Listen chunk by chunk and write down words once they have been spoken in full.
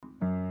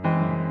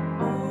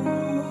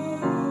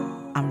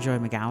Joi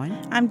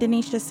McGowan. I'm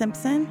Deneshia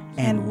Simpson,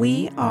 and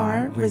we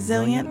are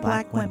Resilient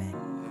Black Women.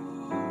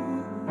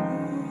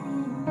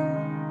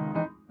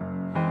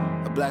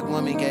 A black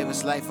woman gave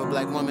us life, a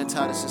black woman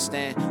taught us to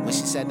stand. When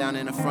she sat down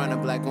in the front, a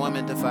black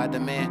woman defied the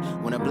man.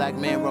 When a black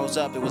man rose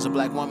up, it was a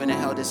black woman that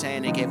held his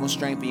hand and gave him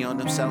strength beyond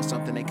themselves,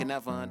 something they could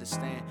never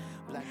understand.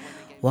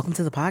 Welcome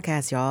to the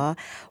podcast, y'all.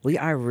 We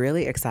are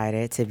really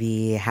excited to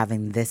be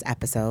having this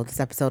episode. This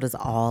episode is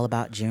all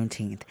about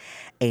Juneteenth.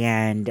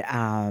 And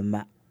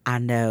I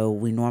know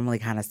we normally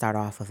kind of start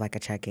off with like a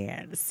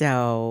check-in.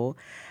 So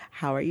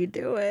how are you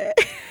doing,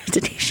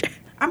 Deneshia?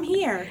 I'm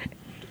here,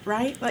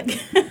 right? Like,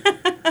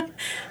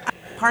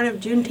 part of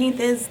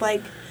Juneteenth is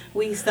like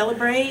we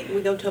celebrate,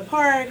 we go to a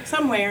park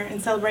somewhere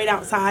and celebrate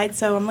outside.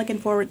 So I'm looking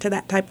forward to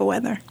that type of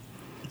weather.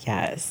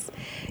 Yes,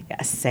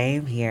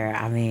 same here.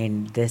 I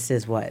mean, this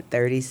is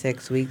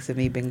 36 weeks of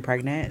me being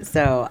pregnant.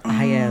 So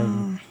I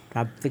am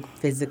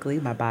physically,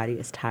 my body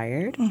is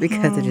tired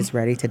because it is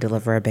ready to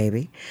deliver a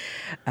baby.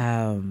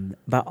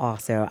 But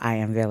also, I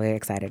am really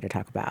excited to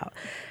talk about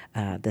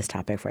this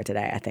topic for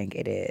today. I think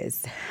it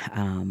is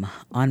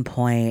on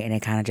point, and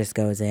it kind of just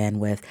goes in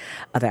with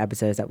other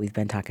episodes that we've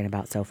been talking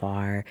about so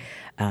far,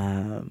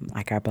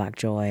 like our Black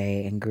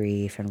joy and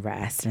grief and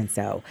rest. And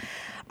so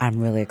I'm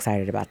really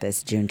excited about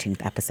this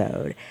Juneteenth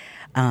episode.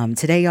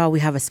 Today, y'all, we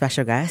have a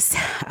special guest.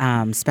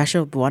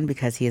 Special one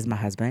because he is my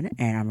husband,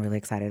 and I'm really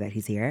excited that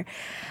he's here.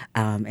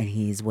 And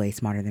he's way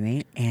smarter than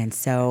me. And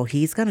so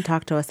he's going to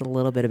talk to us a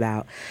little bit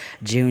about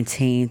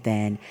Juneteenth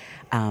and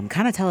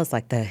kind of tell us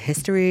like the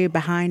history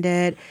behind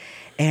it.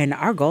 And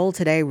our goal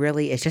today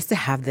really is just to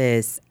have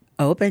this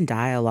open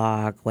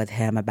dialogue with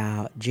him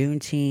about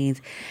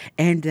Juneteenth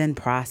and then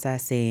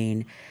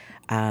processing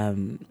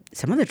some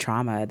of the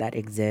trauma that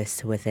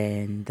exists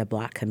within the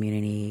Black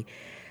community.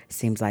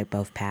 Seems like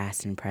both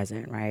past and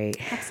present, right?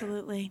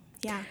 Absolutely.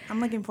 Yeah, I'm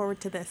looking forward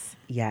to this.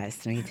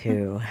 Yes, me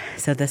too.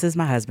 So this is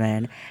my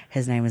husband.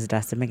 His name is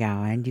Dustin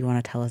McGowan. Do you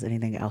want to tell us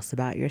anything else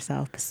about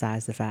yourself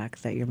besides the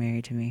fact that you're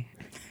married to me?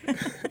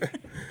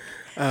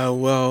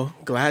 Well,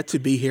 glad to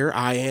be here.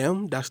 I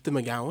am Dustin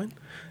McGowan,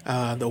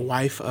 the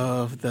wife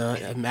of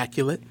the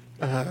immaculate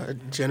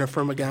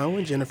Jennifer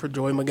McGowan, Jennifer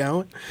Joi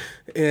McGowan.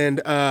 And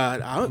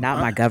not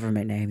my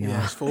government name, y'all.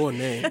 Yeah, his full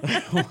name.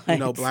 You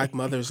know, Black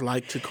mothers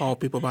like to call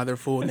people by their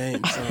full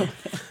name. So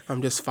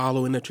I'm just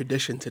following the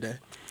tradition today.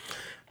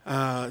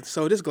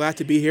 So just glad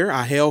to be here.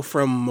 I hail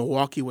from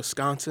Milwaukee,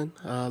 Wisconsin,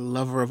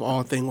 lover of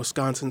all things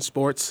Wisconsin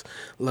sports,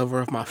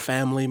 lover of my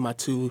family, my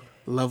two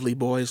lovely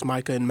boys,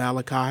 Micah and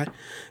Malachi,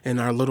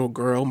 and our little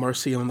girl,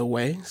 Mercy, on the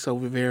way. So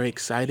we're very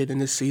excited in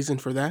this season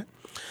for that.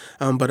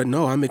 But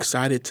no, I'm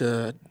excited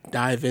to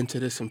dive into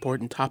this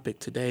important topic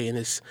today,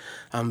 and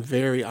I'm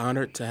very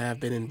honored to have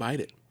been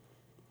invited.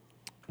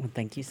 Well,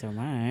 thank you so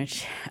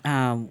much.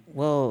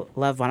 Well,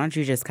 love, why don't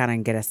you just kind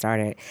of get us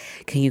started?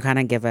 Can you kind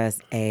of give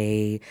us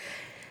a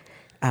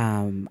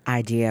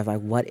idea of like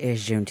what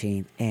is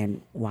Juneteenth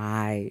and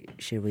why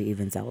should we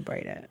even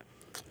celebrate it?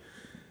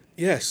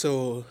 Yeah,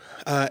 so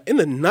in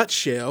a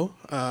nutshell,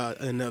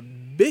 in a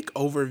big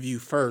overview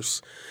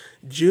first,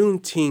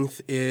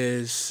 Juneteenth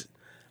is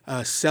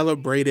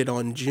celebrated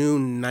on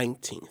June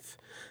 19th,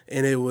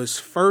 and it was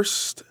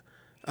first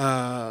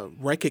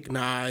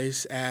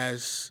recognized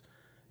as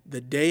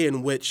the day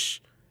in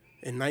which,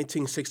 in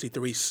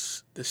 1963,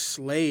 the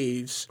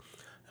slaves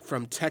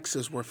from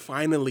Texas were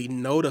finally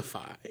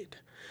notified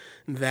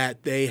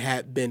that they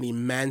had been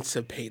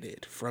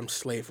emancipated from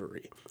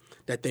slavery,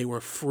 that they were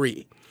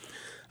free.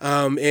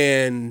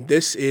 And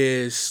this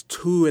is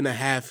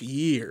 2.5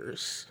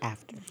 years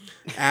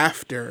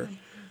after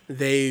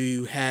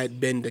they had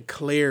been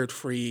declared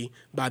free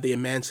by the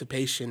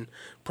Emancipation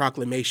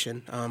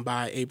Proclamation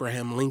by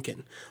Abraham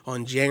Lincoln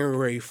on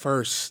January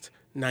 1st,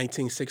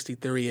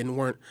 1963, and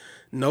weren't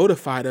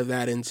notified of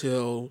that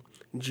until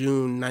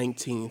June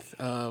 19th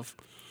of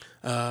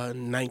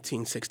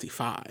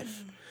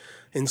 1965.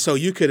 And so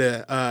you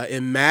could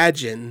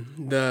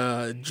imagine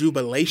the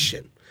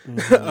jubilation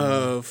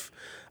of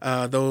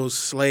those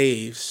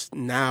slaves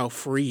now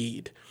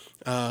freed,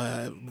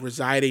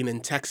 residing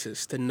in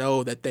Texas, to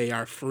know that they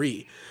are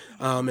free.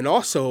 And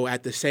also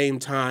at the same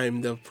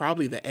time,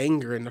 probably the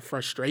anger and the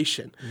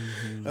frustration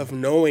of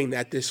knowing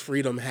that this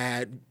freedom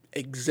had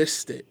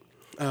existed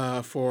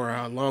for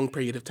a long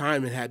period of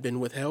time and had been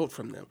withheld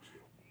from them.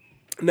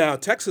 Now,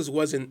 Texas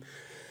wasn't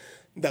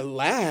the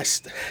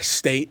last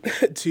state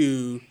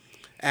to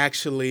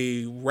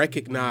actually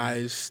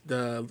recognize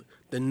the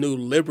new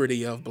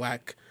liberty of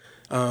Black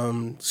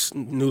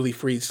newly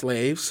freed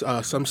slaves.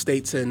 Some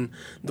states in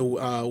the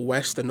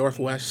West, the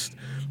Northwest,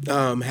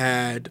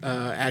 had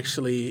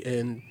actually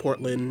in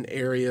Portland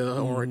area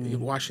or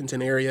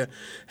Washington area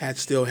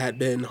had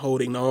been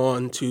holding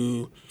on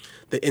to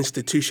the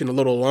institution a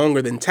little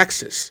longer than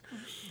Texas.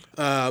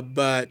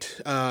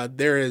 But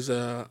there is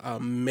a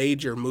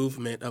major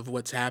movement of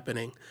what's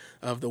happening,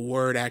 of the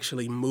word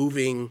actually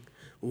moving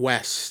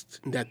west,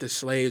 that the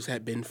slaves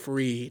had been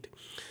freed,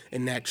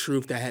 and that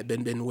truth that had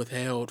been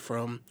withheld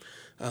from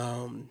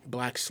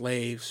Black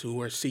slaves who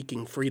were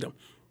seeking freedom.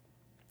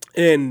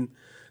 And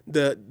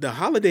the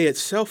holiday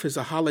itself is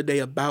a holiday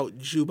about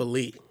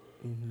Jubilee,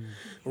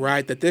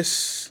 right? That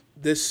this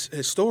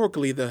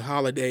historically the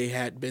holiday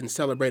had been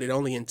celebrated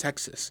only in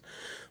Texas,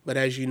 but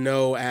as you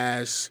know,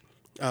 as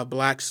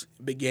blacks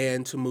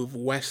began to move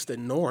west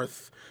and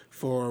north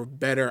for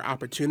better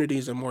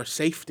opportunities and more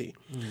safety,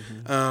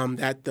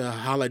 that the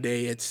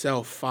holiday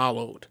itself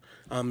followed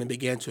and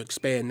began to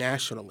expand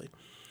nationally.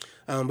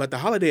 But the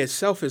holiday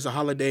itself is a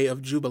holiday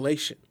of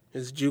jubilation.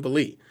 It's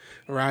Jubilee,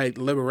 right?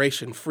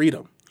 Liberation,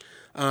 freedom.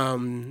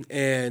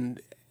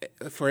 And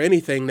for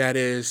anything that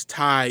is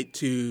tied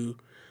to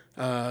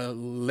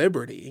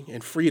liberty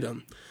and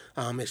freedom,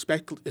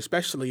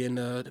 especially in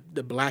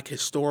the Black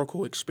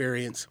historical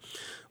experience,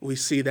 we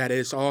see that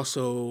it's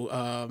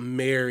also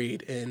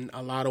married in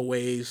a lot of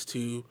ways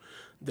to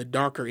the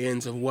darker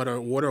ends of what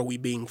are we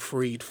being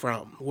freed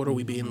from? What are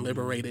we being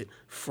liberated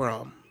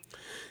from?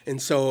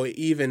 And so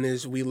even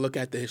as we look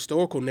at the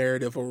historical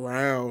narrative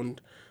around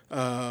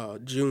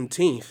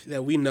Juneteenth,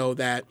 that we know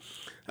that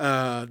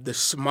the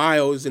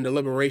smiles and the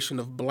liberation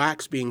of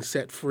blacks being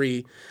set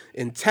free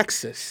in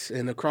Texas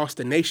and across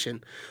the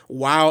nation,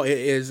 while it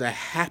is a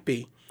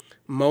happy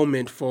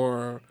moment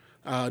for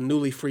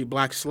newly freed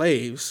black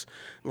slaves,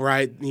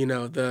 right? You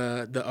know,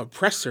 the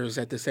oppressors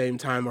at the same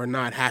time are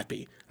not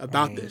happy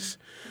about this,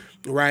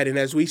 right? And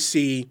as we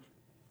see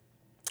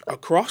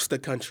across the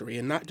country,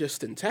 and not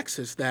just in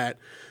Texas, that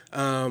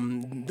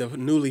the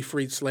newly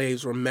freed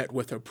slaves were met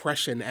with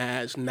oppression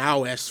as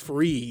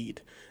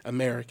freed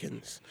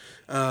Americans,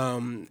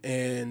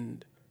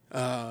 and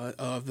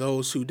of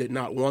those who did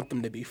not want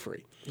them to be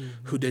free,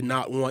 who did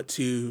not want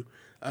to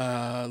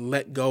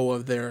let go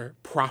of their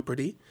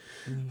property,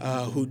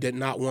 who did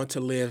not want to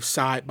live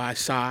side by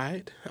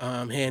side,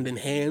 hand in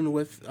hand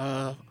with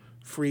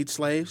freed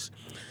slaves.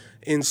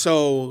 And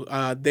so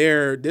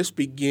this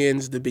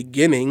begins the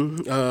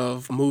beginning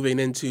of moving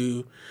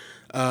into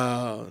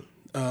the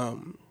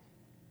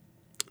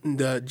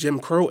Jim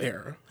Crow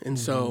era. And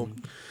so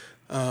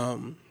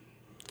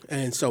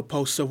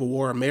post-Civil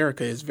War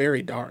America is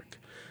very dark.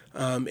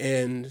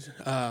 And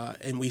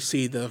we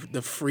see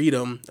the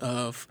freedom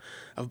of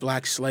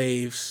black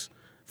slaves,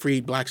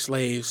 freed black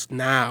slaves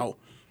now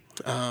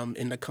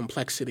in the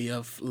complexity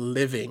of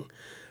living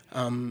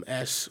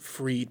as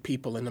freed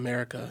people in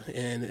America,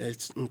 and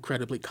it's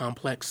incredibly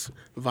complex,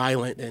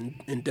 violent,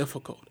 and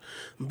difficult.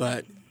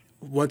 But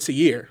once a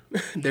year,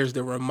 there's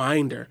the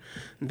reminder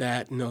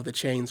that the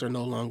chains are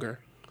no longer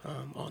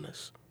on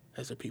us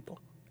as a people.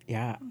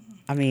 Yeah,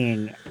 I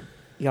mean,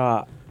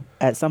 y'all.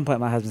 At some point,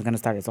 my husband's going to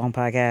start his own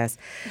podcast,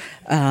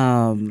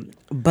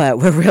 but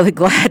we're really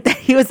glad that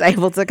he was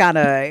able to kind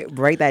of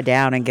break that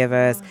down and give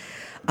us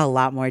a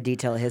lot more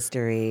detailed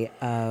history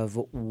of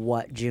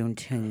what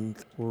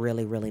Juneteenth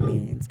really, really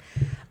means.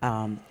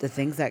 The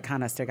things that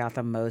kind of stuck out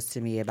the most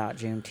to me about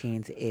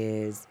Juneteenth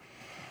is,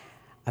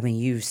 I mean,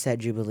 you've said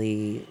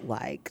Jubilee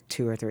like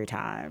 2 or 3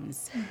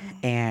 times.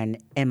 And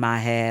in my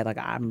head, like,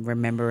 I'm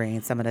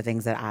remembering some of the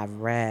things that I've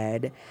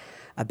read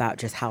about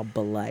just how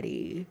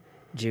bloody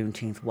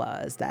Juneteenth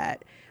was,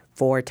 that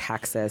for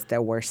Texas,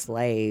 there were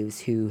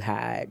slaves who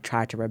had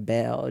tried to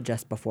rebel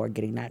just before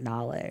getting that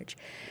knowledge.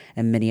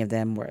 And many of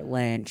them were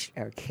lynched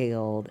or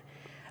killed.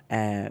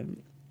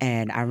 And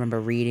I remember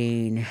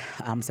reading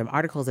some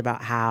articles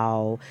about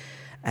how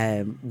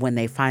when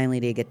they finally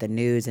did get the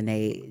news and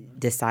they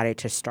decided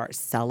to start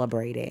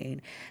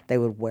celebrating, they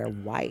would wear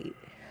white.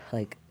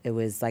 Like, it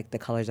was like the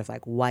colors of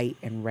like white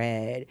and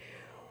red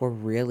were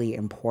really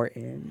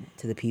important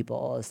to the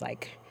people. It's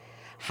like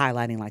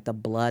highlighting like the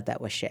blood that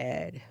was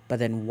shed. But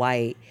then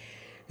white,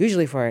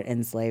 usually for an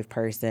enslaved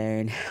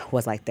person,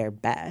 was like their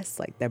best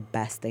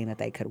thing that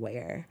they could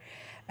wear.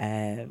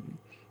 And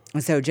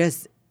so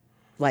just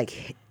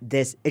like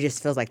this, it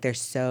just feels like there's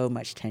so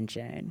much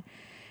tension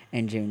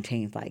in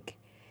Juneteenth. Like,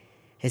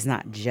 it's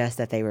not just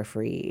that they were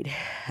freed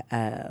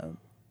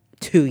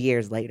 2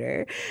 years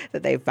later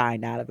that they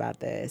find out about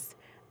this.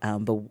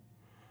 But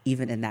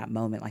even in that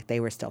moment, like, they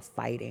were still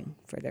fighting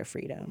for their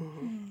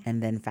freedom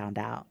and then found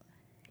out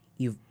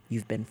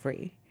you've been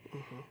free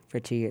for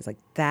 2 years. Like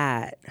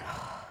that,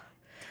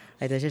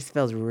 like, that just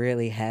feels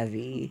really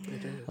heavy.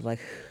 Of like,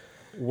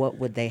 what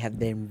would they have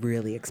been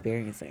really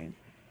experiencing?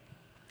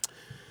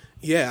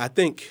 Yeah, I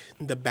think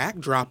the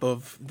backdrop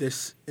of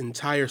this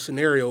entire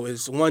scenario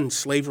is, one,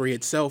 slavery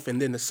itself, and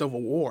then the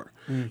Civil War,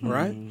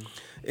 right?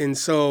 And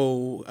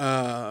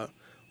so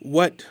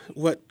what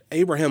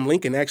Abraham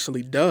Lincoln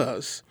actually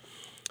does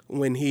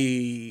when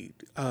he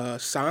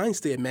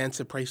signs the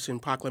Emancipation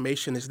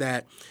Proclamation is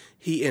that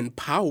he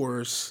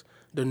empowers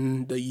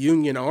the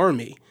Union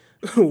Army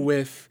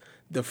with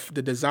the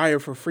desire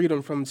for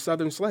freedom from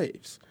Southern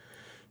slaves,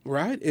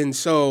 right? And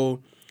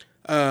so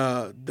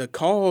the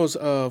cause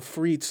of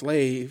freed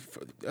slaves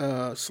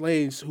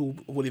who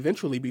would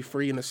eventually be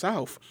free in the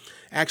South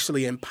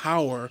actually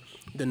empower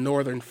the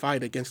Northern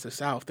fight against the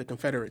South, the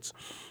Confederates.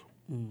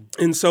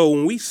 And so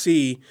when we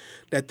see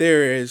that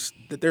there's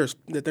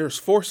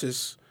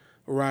forces,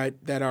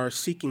 right, that are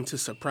seeking to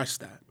suppress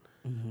that,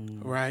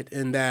 right,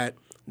 and that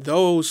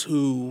those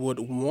who would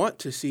want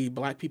to see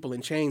black people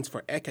in chains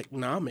for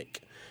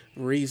economic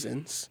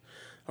reasons,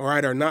 all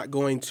right, are not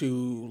going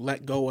to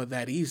let go of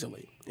that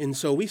easily. And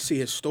so we see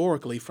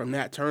historically from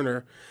Nat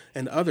Turner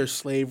and other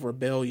slave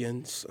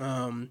rebellions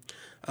in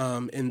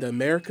the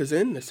Americas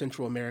and the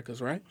Central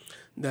Americas, right?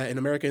 That in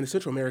America and the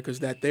Central Americas,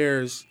 that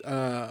there's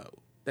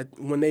that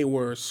when they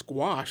were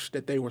squashed,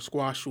 that they were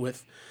squashed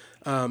with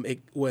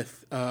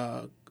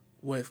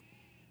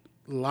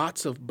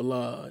lots of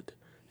blood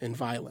and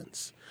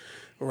violence,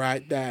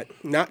 right? That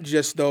not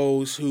just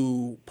those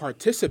who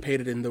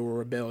participated in the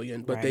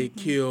rebellion, but they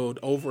killed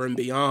over and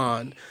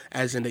beyond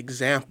as an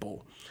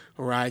example,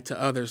 right, to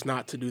others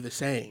not to do the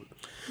same.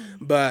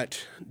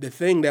 But the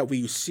thing that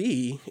we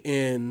see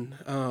in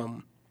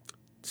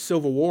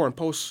Civil War and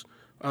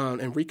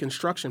and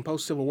Reconstruction,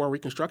 post-Civil War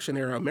Reconstruction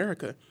era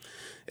America,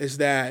 is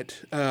that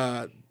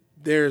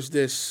there's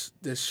this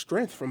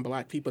strength from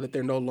black people that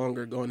they're no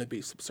longer going to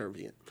be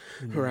subservient,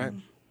 right?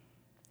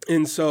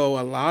 And so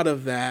a lot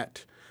of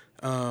that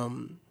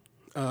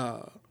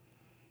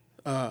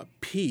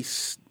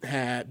peace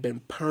had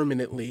been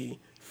permanently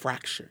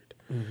fractured.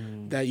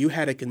 That you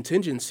had a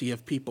contingency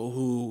of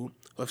people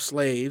of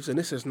slaves, and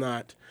this is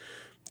not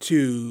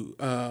to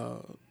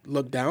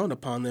look down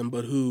upon them,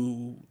 but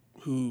who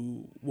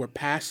were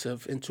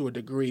passive and to a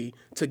degree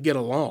to get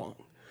along,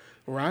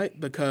 right?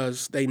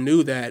 Because they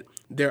knew that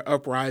their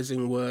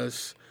uprising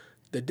was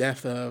the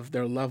death of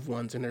their loved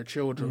ones and their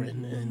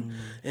children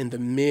and the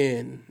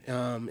men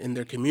in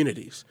their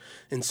communities.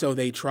 And so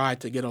they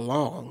tried to get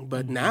along.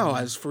 But now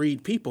as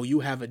freed people, you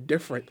have a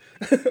different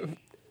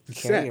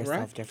carry yourself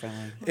right?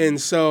 differently.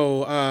 And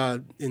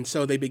so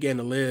they began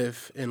to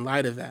live in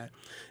light of that.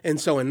 And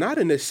so, and not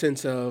in the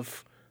sense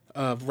of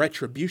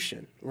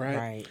retribution,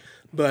 right?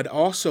 But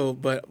also,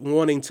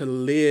 wanting to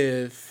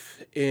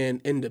live in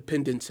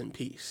independence and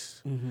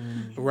peace,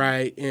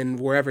 right? And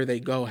wherever they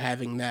go,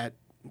 having that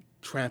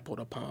trampled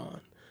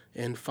upon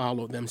and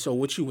followed them. So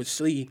what you would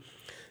see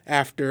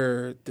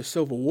after the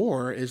Civil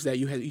War is that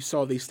you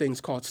saw these things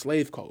called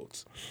slave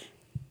codes,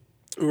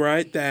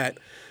 right? That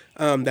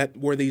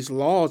were these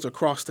laws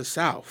across the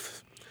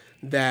South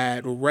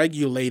that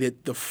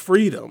regulated the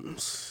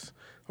freedoms,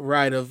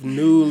 right, of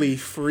newly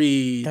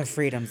freed... The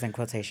freedoms in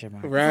quotation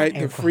marks. Right,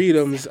 the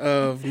freedoms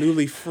of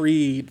newly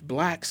freed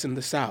blacks in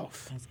the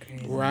South. That's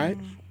crazy. Right?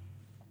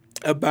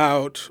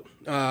 About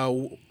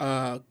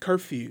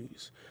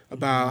curfews,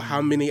 about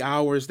how many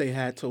hours they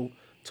had to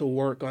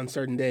work on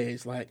certain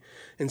days.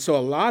 And so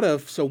a lot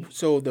of...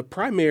 So the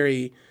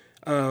primary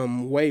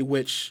way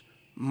which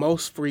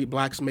most freed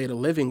blacks made a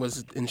living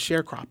was in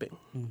sharecropping,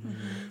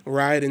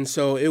 right? And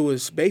so it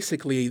was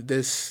basically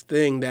this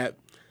thing that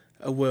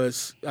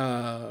was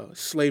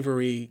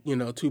slavery,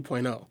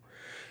 2.0,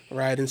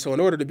 right? And so in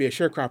order to be a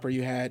sharecropper,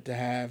 you had to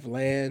have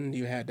land,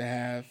 you had to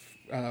have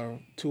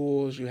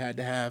tools, you had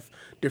to have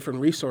different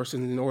resources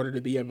in order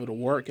to be able to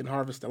work and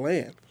harvest the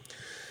land,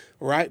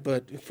 right?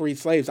 But freed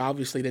slaves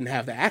obviously didn't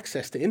have the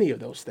access to any of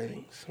those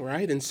things,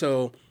 right? And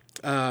so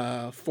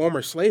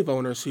former slave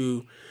owners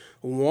who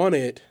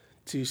wanted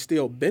to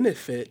still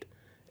benefit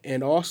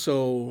and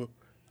also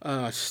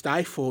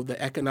stifle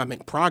the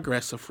economic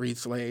progress of freed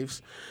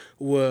slaves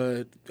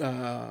would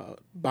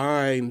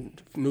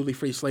bind newly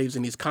freed slaves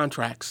in these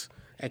contracts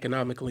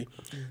economically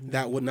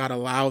that would not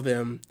allow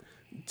them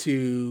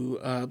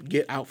to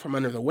get out from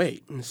under the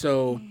weight. And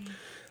so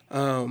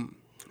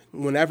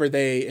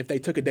if they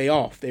took a day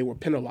off, they were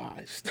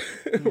penalized,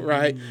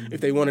 right?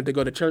 If they wanted to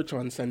go to church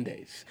on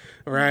Sundays,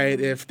 right?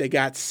 If they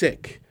got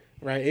sick,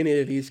 right? Any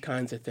of these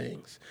kinds of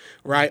things,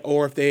 right?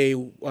 Or if they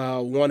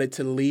wanted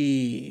to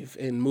leave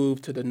and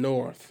move to the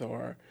north,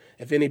 or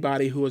if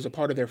anybody who was a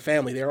part of their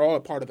family, they're all a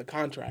part of the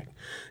contract.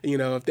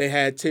 If they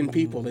had 10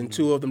 people and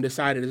 2 of them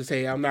decided to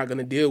say, I'm not going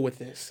to deal with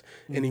this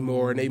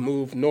anymore, and they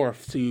moved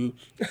north to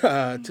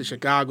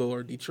Chicago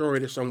or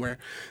Detroit or somewhere,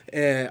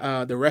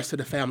 and the rest of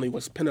the family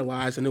was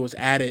penalized, and it was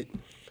added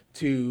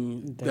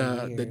to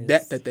the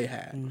debt that they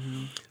had,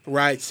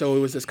 right? So it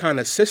was this kind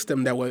of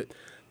system that would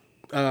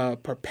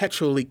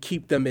perpetually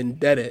keep them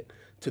indebted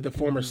to the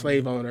former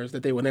slave owners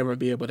that they would never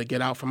be able to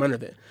get out from under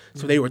them.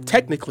 So they were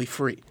technically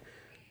free,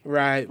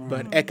 right?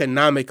 But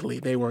economically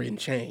they were in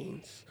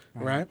chains,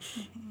 right?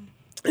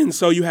 And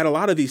so you had a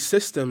lot of these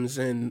systems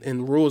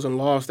and rules and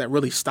laws that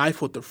really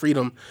stifled the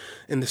freedom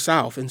in the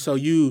South. And so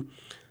you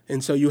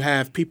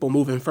have people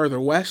moving further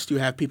west, you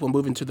have people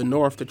moving to the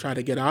north to try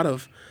to get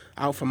out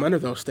from under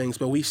those things.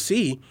 But we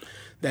see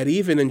that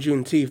even in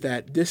Juneteenth,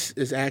 that this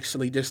is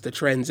actually just a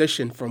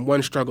transition from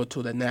one struggle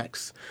to the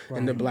next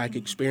in the Black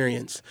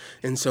experience.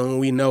 And so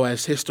we know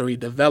as history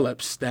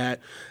develops that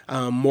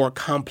more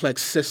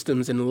complex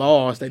systems and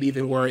laws that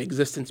even were in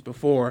existence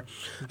before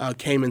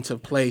came into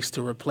place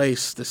to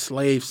replace the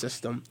slave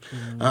system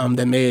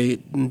that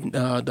made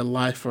the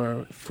life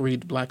for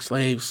freed Black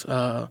slaves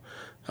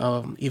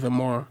even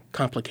more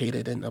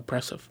complicated and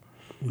oppressive.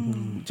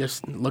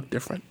 Just look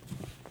different.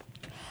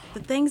 The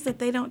things that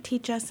they don't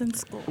teach us in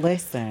school.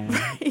 Listen,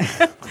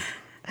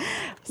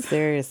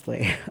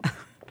 seriously,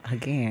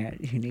 again,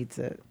 you need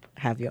to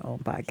have your own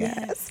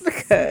podcast.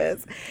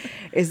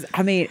 because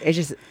I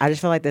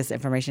just feel like this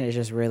information is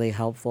just really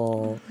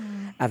helpful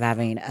of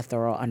having a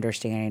thorough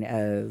understanding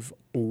of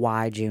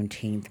why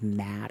Juneteenth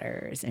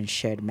matters and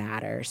should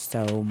matter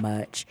so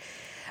much.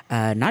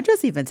 Not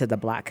just even to the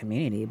Black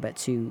community, but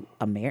to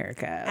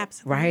America.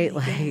 Absolutely.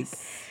 Right?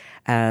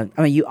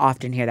 Yes. You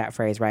often hear that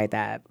phrase, right?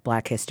 That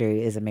Black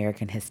history is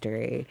American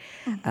history.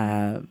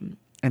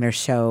 And there's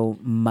so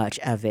much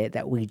of it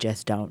that we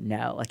just don't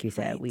know. Like you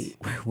said,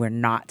 we're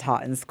not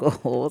taught in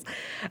schools.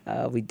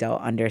 We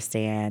don't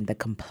understand the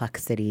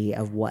complexity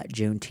of what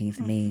Juneteenth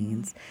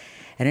means.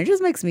 And it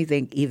just makes me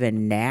think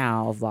even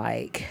now of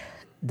like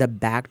the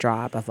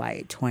backdrop of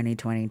like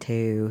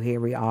 2022. Here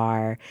we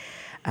are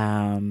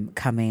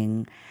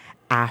coming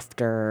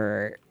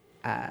after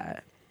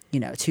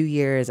 2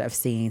 years of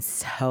seeing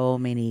so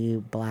many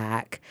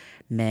Black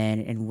men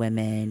and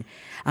women.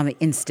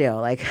 And still,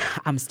 like,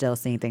 I'm still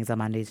seeing things on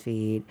my news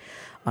feed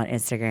on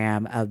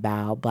Instagram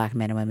about Black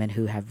men and women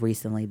who have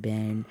recently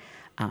been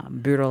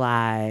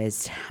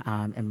brutalized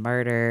and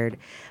murdered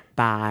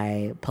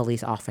by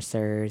police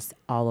officers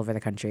all over the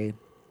country.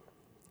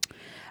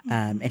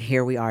 And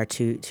here we are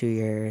 2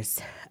 years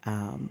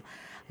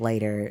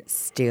later,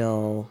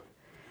 still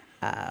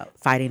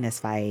fighting this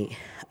fight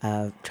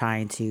of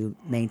trying to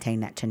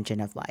maintain that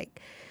tension of like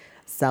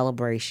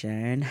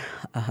celebration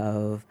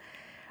of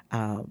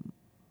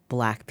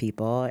Black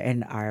people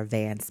and our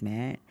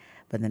advancement,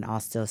 but then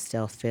also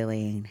still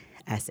feeling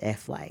as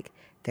if like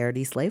there are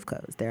these slave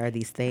codes, there are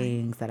these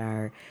things that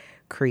are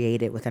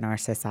created within our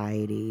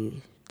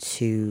society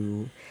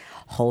to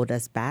hold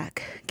us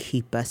back,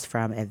 keep us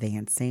from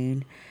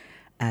advancing,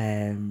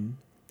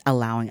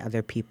 allowing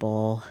other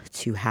people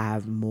to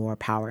have more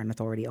power and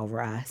authority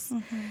over us.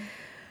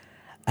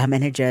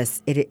 And it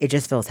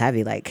just feels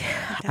heavy. Like,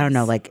 I don't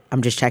know, like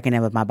I'm just checking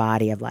in with my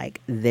body of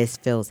like, this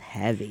feels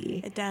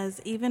heavy. It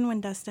does. Even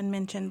when Dustin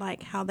mentioned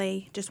like how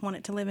they just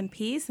wanted to live in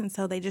peace, and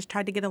so they just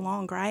tried to get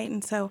along, right?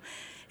 And so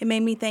it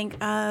made me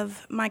think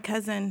of my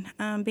cousin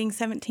being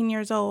 17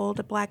 years old,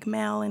 a Black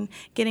male, and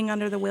getting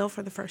under the wheel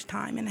for the first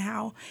time, and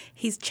how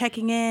he's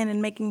checking in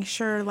and making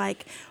sure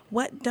like,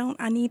 what don't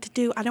I need to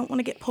do? I don't want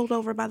to get pulled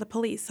over by the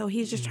police. So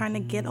he's just trying to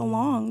get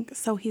along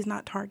so he's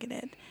not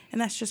targeted. And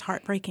that's just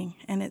heartbreaking,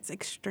 and it's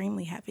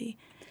extremely heavy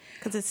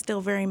because it's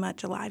still very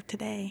much alive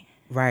today.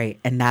 Right.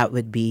 And that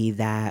would be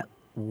that,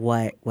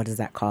 what does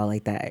that call?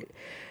 Like that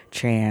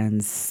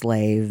trans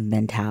slave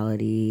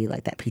mentality,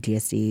 like that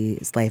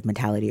PTSD slave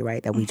mentality,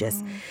 right? That we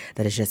just,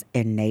 that is just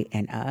innate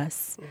in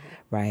us,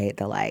 right?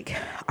 That like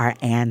our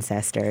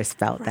ancestors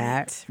felt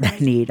that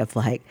need of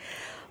like,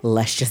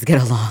 let's just get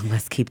along.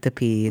 Let's keep the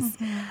peace.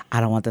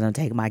 I don't want them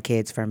to take my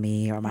kids from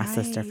me or my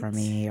sister from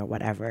me or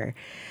whatever.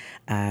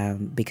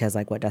 Because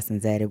like what Dustin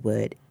said, it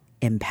would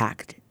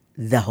impact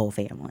the whole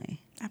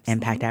family,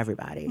 impact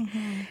everybody.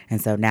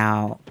 And so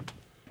now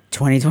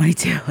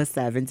 2022, a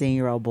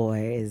 17-year-old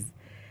boy is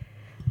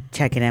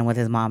checking in with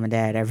his mom and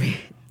dad every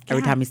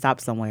time he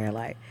stops somewhere.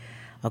 Like,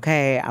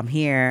 okay, I'm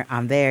here,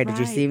 I'm there. Did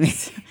you see me?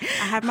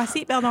 I have my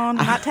seatbelt on.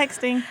 I'm not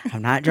texting.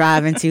 I'm not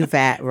driving too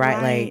fast,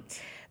 right? Like,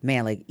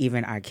 man, like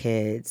even our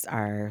kids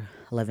are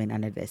living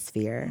under this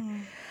fear.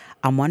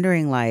 I'm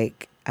wondering,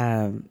 like,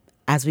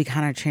 as we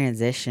kind of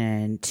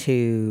transition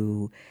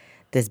to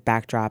this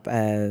backdrop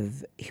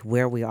of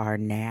where we are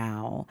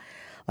now,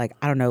 like,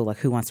 I don't know, like,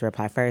 who wants to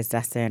reply first,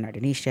 Dustin or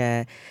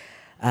Deneshia?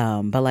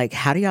 But, like,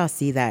 how do y'all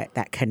see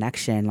that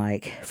connection?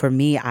 Like, for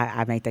me,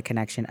 I make the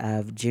connection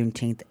of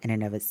Juneteenth in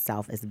and of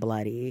itself is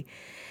bloody.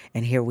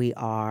 And here we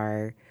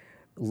are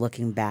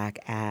looking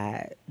back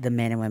at the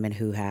men and women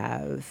who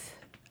have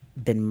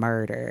been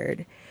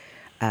murdered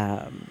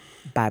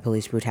by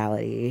police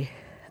brutality.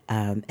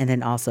 And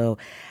then also,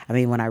 I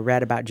mean, when I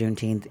read about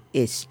Juneteenth,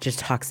 it just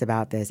talks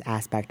about this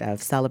aspect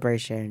of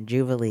celebration,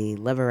 jubilee,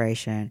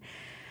 liberation.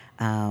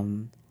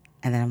 And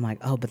then I'm like,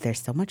 oh, but there's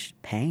so much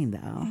pain,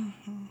 though.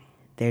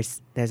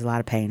 There's a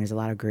lot of pain. There's a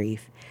lot of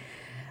grief.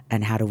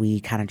 And how do we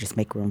kind of just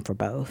make room for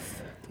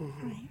both?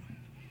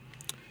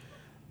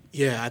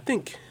 Yeah, I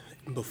think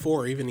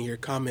before even in your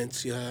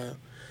comments,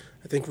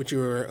 I think what you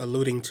were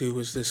alluding to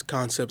was this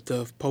concept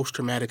of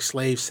post-traumatic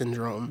slave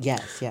syndrome.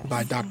 Yes.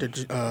 By Dr.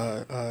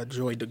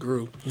 Joi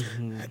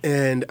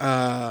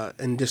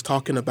and just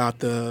talking about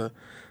the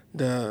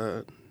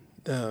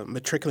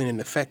matriculating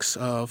effects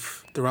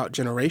of throughout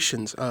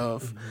generations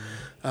of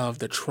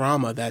the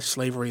trauma that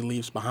slavery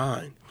leaves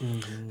behind.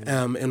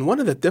 And one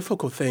of the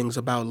difficult things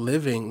about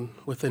living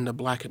within the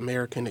Black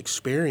American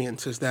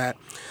experience is that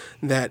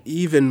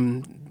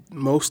even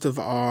most of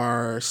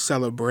our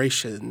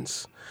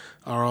celebrations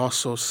are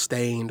also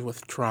stained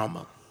with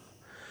trauma,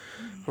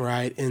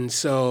 right? And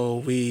so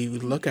we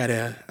look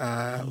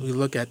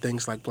at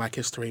things like Black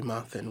History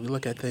Month, and we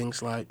look at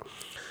things like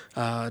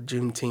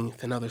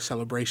Juneteenth and other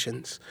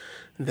celebrations,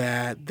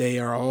 that they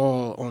are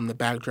all on the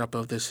backdrop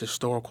of this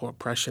historical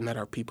oppression that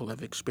our people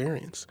have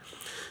experienced.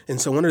 And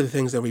so one of the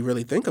things that we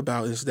really think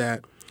about is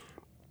that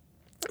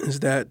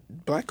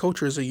Black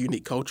culture is a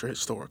unique culture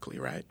historically,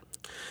 right?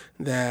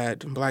 That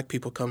Black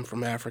people come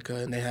from Africa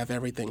and they have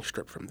everything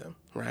stripped from them,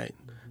 right?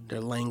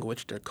 their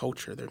language, their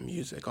culture, their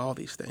music, all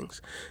these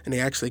things. And they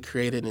actually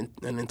created an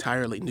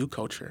entirely new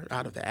culture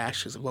out of the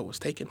ashes of what was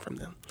taken from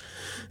them.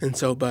 And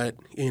so, but,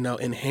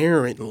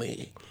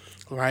 inherently,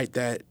 right,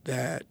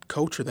 that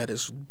culture that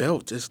is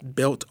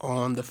built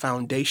on the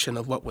foundation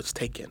of what was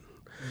taken.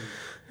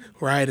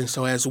 Right, and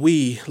so as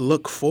we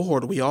look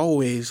forward, we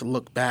always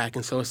look back,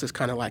 and so it's this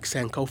kind of like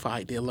Sankofa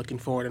idea, looking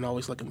forward and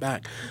always looking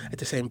back at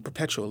the same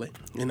perpetually,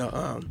 and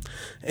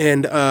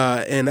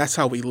that's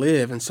how we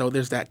live, and so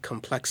there's that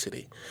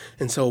complexity,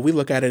 and so we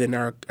look at it in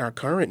our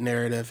current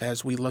narrative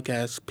as we look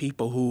as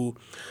people who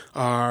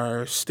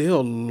are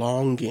still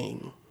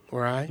longing.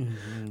 Right?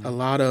 Mm-hmm. A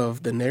lot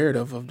of the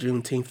narrative of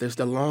Juneteenth is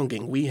the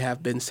longing. We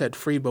have been set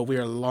free, but we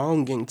are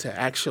longing to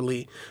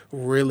actually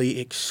really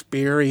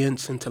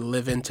experience and to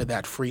live into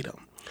that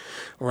freedom.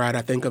 Right?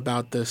 I think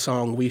about the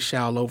song "We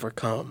Shall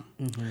Overcome."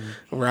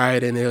 Mm-hmm.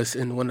 Right? And it was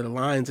in one of the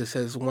lines it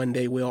says, "One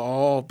day we'll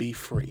all be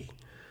free."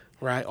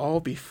 Right?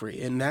 All be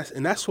free. And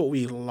that's what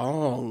we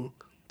long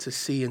to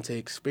see and to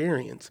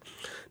experience.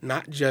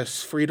 Not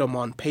just freedom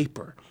on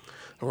paper,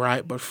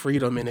 right, but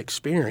freedom in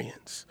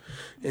experience.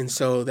 And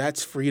so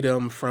that's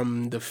freedom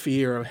from the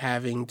fear of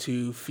having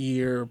to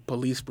fear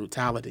police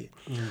brutality.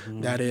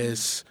 Mm-hmm. That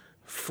is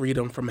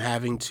freedom from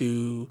having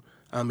to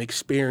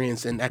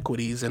experience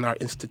inequities in our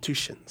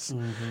institutions,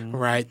 mm-hmm.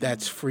 right?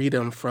 That's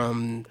freedom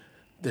from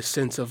the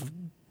sense of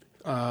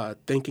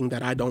thinking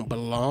that I don't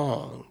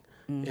belong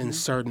mm-hmm. in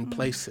certain mm-hmm.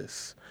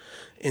 places.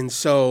 And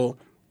so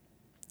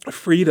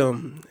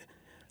freedom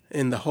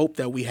and the hope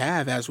that we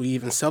have as we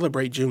even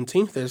celebrate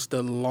Juneteenth is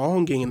the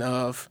longing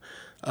of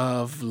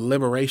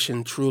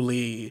liberation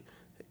truly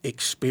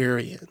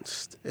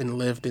experienced and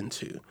lived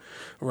into,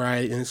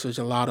 right? And so it's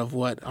a lot of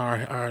what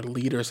our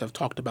leaders have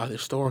talked about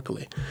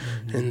historically.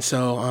 Mm-hmm. And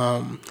so,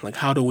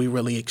 how do we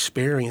really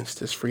experience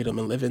this freedom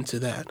and live into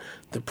that,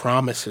 the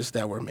promises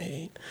that were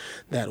made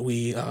that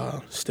we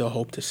still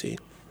hope to see?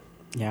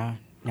 Yeah,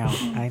 no, I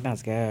think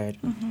that's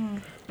good. Mm-hmm.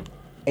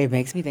 It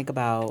makes me think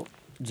about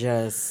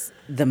just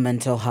the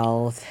mental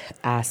health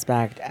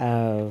aspect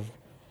of,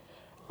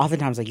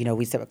 oftentimes,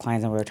 we sit with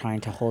clients and we're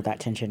trying to hold that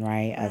tension,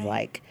 right? Of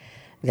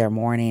their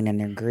mourning and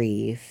their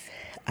grief.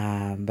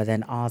 But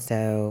then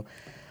also,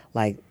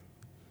 I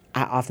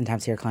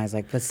oftentimes hear clients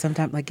but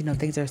sometimes,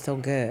 things are so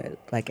good,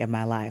 in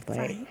my life.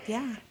 Right.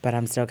 Yeah. But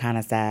I'm still kind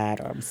of sad,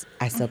 or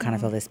I still mm-hmm. kind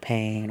of feel this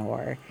pain,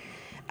 or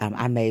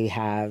I may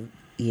have,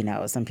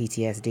 some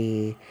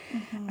PTSD.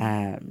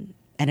 Mm-hmm.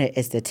 And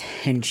it's the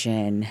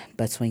tension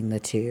between the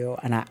two.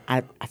 And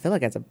I feel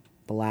like as a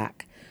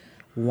Black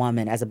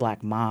woman, as a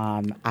Black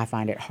mom, I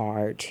find it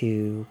hard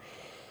to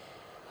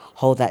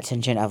hold that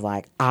tension of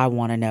I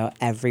want to know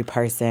every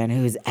person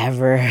who's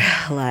ever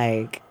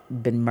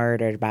been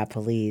murdered by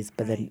police.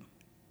 But right. then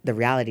the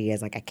reality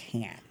is I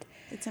can't.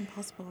 It's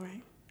impossible,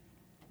 right?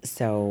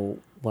 So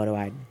what do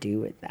I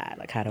do with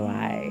that? How do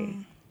I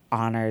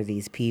honor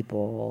these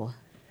people?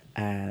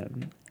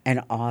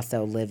 And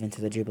also live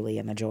into the jubilee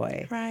and the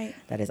joy right.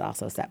 that is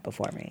also set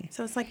before me.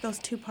 So it's those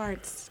two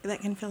parts that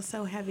can feel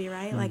so heavy,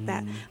 right? Mm-hmm.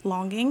 That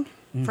longing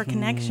mm-hmm. for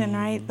connection,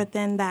 right? But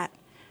then that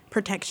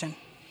protection.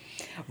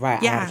 Right.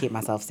 Yeah. I got to keep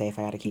myself safe.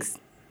 I got to keep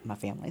my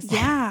family safe.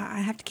 Yeah. I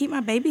have to keep my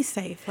baby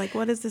safe.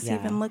 What does this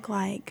even look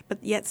like?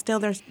 But yet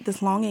still there's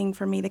this longing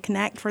for me to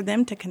connect, for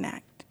them to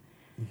connect.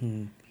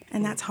 Mm-hmm.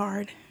 And that's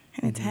hard.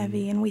 And it's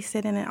heavy. And we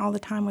sit in it all the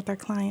time with our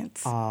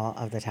clients. All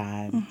of the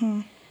time.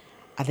 Mm-hmm.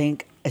 I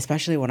think,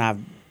 especially when I've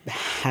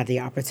had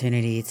the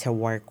opportunity to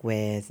work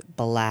with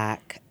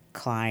Black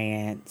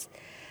clients,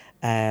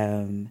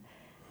 my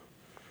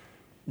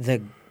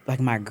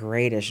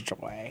greatest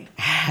joy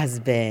has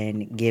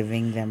been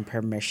giving them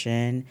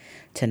permission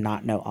to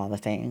not know all the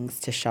things,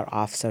 to shut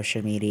off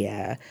social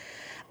media,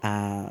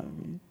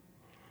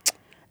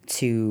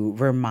 to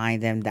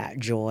remind them that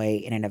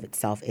joy in and of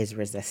itself is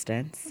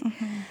resistance,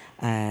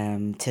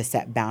 to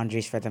set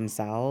boundaries for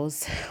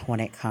themselves when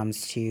it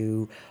comes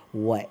to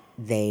what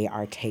they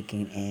are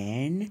taking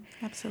in.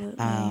 Absolutely.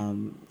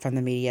 From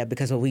the media,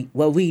 because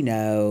what we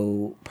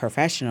know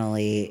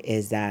professionally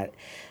is that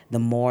the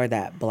more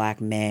that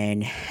Black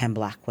men and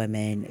Black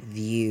women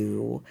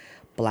view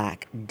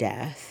Black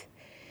death,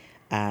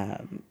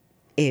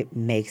 it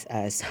makes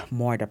us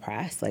more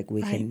depressed.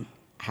 We right. can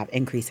have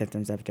increased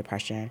symptoms of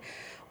depression.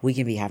 We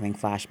can be having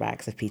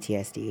flashbacks of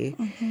PTSD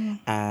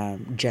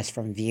just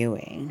from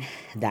viewing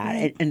that.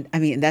 Right. And I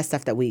mean, that's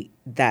stuff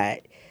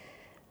that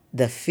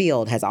the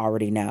field has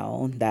already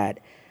known, that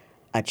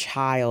a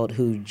child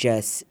who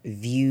just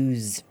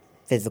views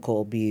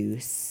physical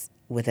abuse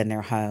within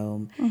their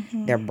home,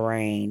 their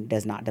brain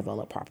does not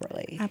develop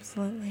properly.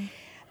 Absolutely.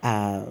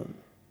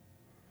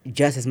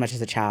 Just as much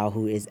as a child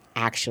who is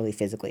actually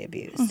physically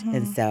abused.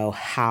 And so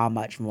how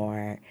much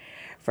more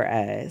for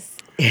us,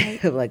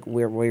 right.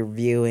 we're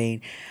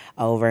viewing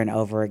over and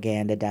over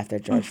again the death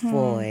of George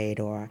Floyd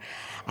or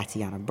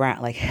Atiana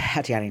Brown,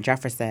 Atiana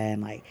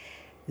Jefferson,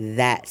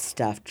 that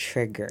stuff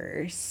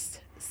triggers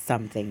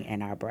something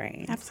in our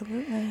brain.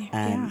 Absolutely.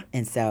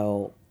 And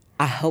so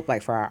I hope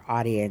for our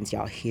audience,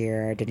 y'all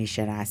hear Deneshia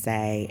and I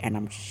say, and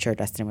I'm sure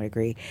Dustin would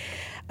agree,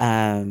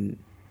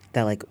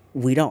 that like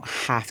we don't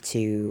have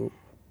to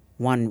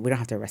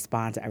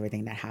respond to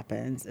everything that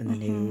happens in the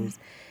news,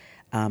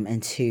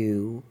 and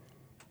two,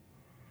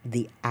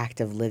 the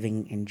act of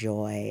living in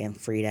joy and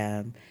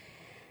freedom,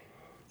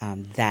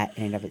 that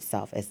in and of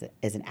itself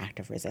is an act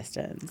of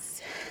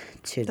resistance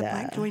to The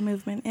Black Joy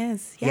movement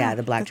is. Yeah,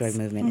 the Black Joy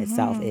movement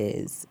itself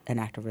is an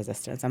act of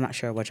resistance. I'm not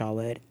sure what y'all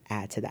would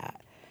add to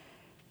that.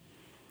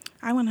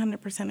 I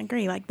 100%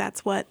 agree. Like,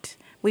 that's what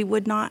we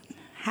would not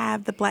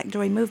have the Black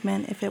Joy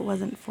movement if it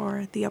wasn't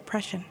for the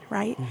oppression,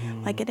 right?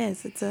 Like it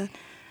is. It's a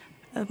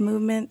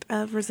movement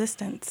of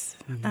resistance.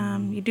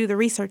 You do the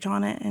research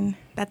on it, and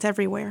that's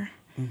everywhere.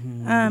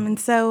 And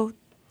so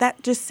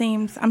that just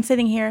seems, I'm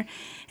sitting here,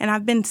 and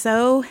I've been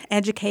so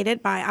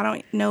educated by, I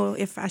don't know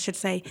if I should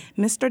say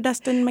Mr.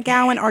 Dustin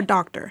McGowan or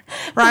doctor,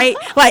 right?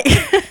 Like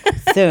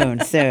soon.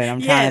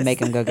 I'm trying to make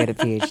him go get a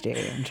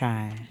PhD. I'm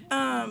trying.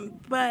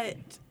 But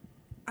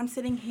I'm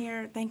sitting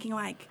here thinking,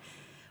 like,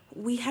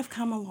 we have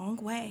come a long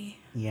way.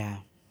 Yeah.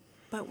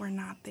 But we're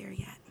not there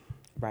yet.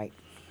 Right.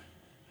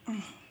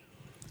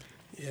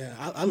 Yeah,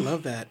 I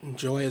love that.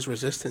 Joy is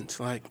resistance.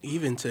 Like,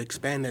 even to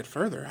expand that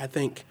further, I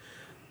think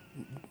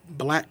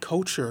Black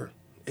culture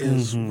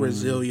is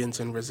resilience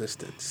and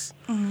resistance,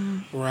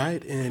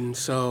 right? And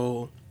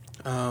so,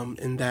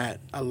 in that,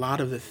 a lot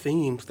of the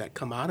themes that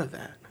come out of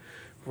that,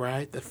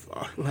 right?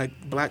 Like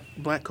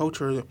Black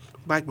culture,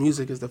 Black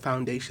music is the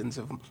foundations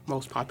of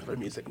most popular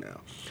music now.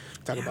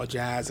 Talk about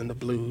jazz and the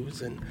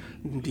blues and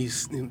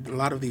a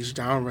lot of these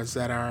genres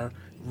that are,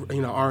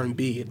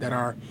 R&B, that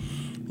are,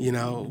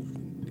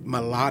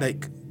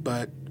 melodic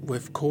but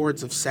with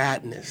chords of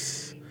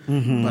sadness,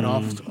 but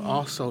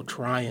also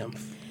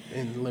triumph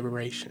and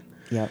liberation.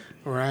 Yep.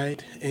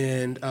 Right?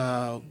 And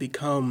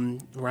become,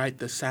 right,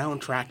 the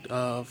soundtrack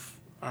of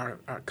our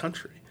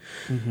country.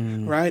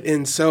 Right?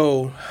 And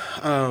so,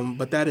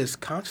 but that is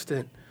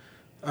constant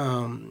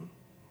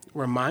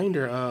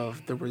reminder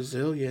of the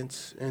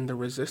resilience and the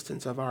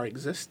resistance of our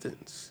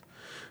existence.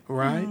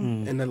 Right?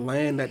 In the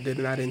land that did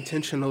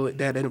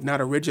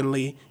not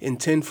originally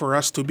intend for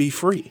us to be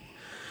free.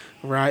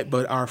 Right?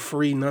 But are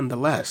free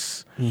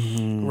nonetheless.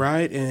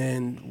 Right?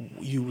 And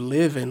you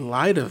live in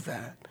light of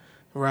that.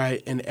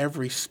 Right? In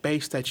every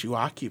space that you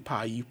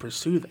occupy, you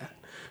pursue that.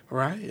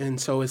 Right? And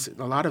so it's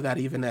a lot of that,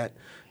 even that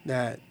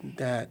the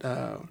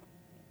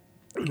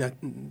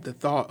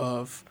thought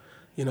of,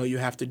 you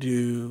have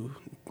to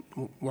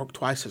work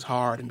twice as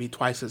hard and be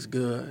twice as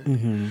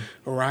good.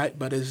 Right?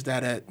 But is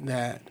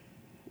that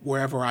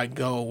wherever I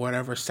go,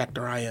 whatever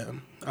sector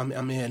I'm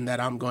in, that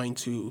I'm going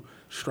to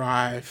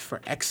strive for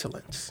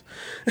excellence,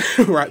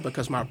 right?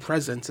 Because my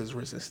presence is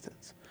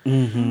resistance.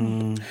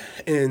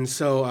 And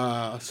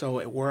so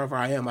wherever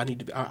I am, I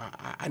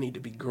need to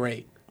be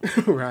great,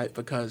 right?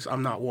 Because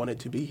I'm not wanted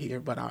to be here,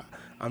 but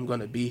I'm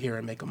going to be here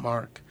and make a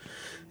mark.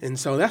 And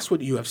so that's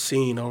what you have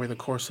seen over the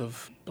course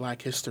of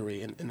Black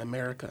history in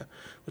America,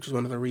 which is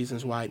one of the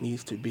reasons why it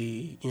needs to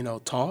be,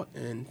 taught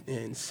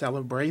and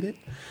celebrated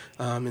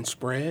and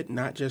spread,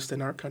 not just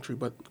in our country,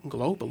 but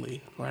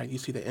globally, right? You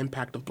see the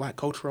impact of Black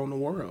culture on the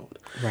world.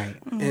 Right.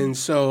 And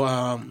so,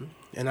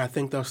 and I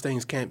think those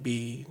things can't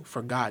be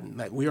forgotten.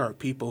 Like, we are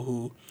people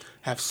who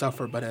have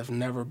suffered but have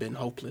never been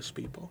hopeless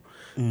people,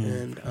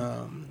 and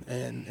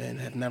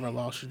have never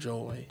lost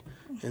joy.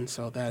 And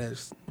so that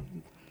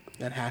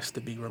has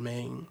to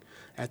remain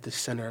at the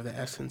center of the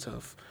essence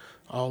of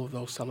all of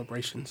those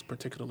celebrations,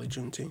 particularly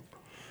Juneteenth.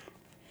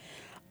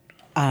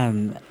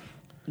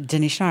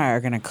 Deneshia and I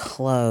are going to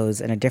close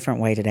in a different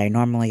way today.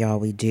 Normally, y'all,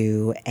 we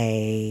do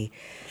a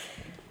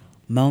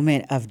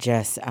moment of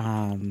just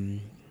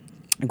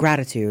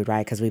gratitude,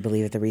 right? Because we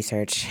believe that the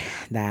research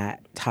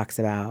that talks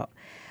about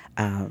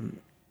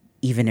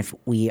even if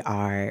we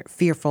are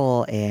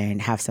fearful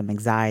and have some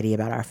anxiety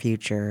about our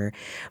future,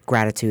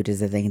 gratitude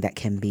is the thing that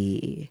can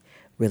be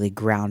really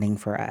grounding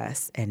for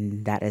us.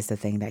 And that is the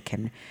thing that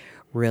can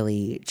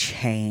really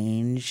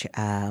change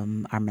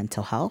our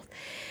mental health.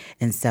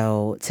 And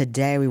so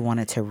today we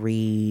wanted to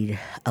read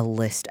a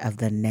list of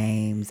the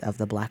names of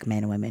the Black men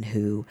and women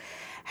who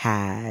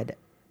had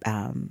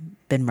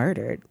been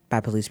murdered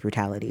by police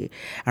brutality.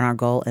 And our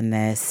goal in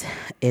this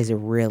is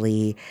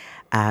really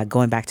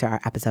going back to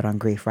our episode on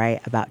grief,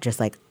 right? About just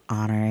like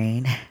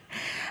honoring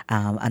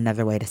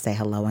another way to say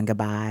hello and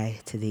goodbye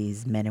to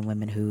these men and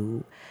women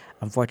who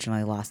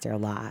unfortunately lost their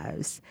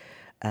lives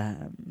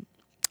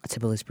to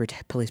police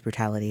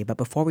brutality. But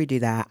before we do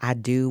that, I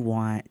do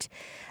want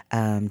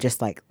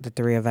just like the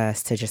three of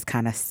us to just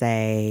kind of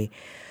say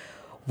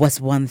what's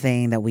one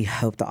thing that we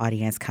hope the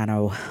audience kind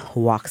of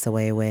walks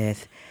away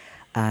with.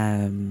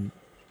 And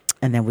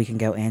then we can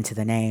go into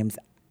the names.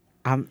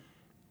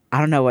 I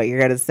don't know what you're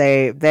going to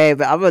say, babe,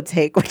 but I'm going to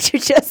take what you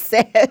just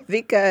said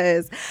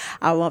because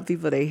I want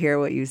people to hear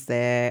what you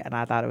said. And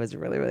I thought it was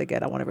really, really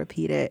good. I want to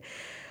repeat it.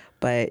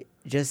 But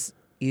just,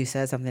 you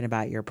said something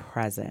about your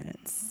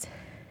presence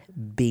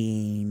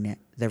being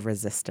the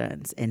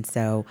resistance. And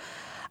so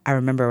I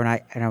remember when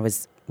I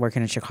was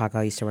working in Chicago,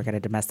 I used to work at a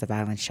domestic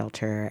violence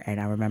shelter. And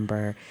I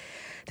remember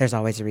there's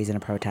always a reason to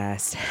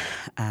protest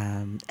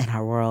in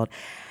our world.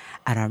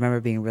 And I remember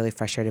being really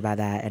frustrated by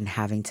that and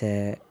having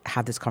to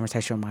have this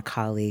conversation with my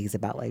colleagues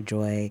about like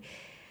Joi,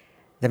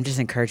 them just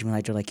encouraging me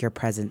like, Joi, like your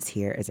presence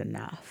here is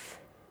enough.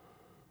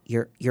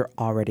 You're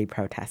already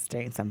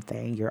protesting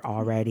something. You're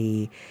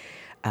already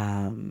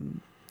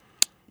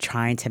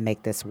trying to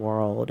make this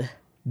world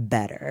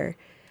better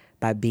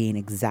by being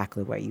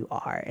exactly where you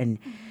are. And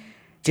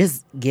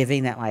just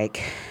giving that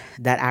like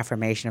that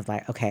affirmation of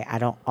like, okay, I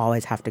don't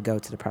always have to go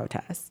to the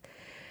protest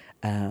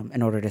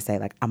in order to say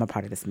like I'm a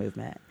part of this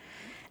movement.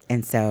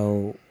 And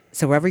so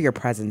wherever your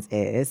presence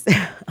is,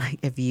 like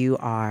if you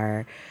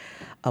are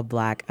a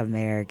Black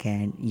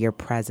American, your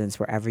presence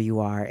wherever you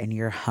are, in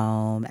your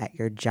home, at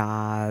your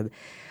job,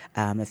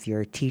 if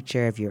you're a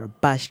teacher, if you're a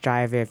bus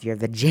driver, if you're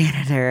the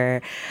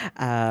janitor,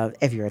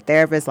 if you're a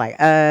therapist like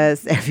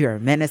us, if you're a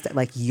minister,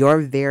 like your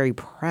very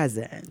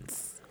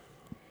presence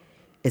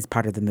is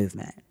part of the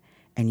movement.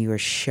 And you are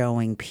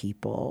showing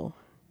people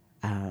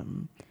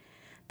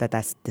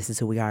this is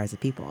who we are as a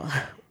people.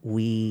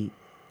 We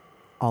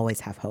always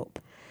have hope.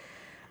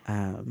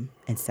 And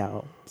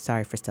so,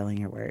 sorry for stealing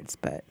your words,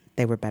 but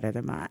they were better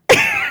than mine.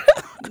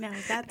 No,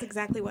 that's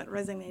exactly what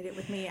resonated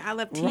with me. I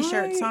love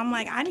T-shirts, so I'm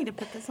like, I need to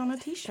put this on a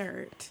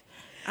T-shirt.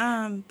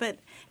 But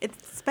it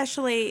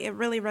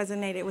really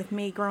resonated with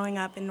me growing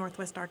up in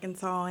Northwest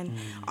Arkansas and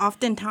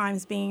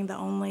oftentimes being the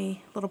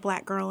only little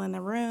Black girl in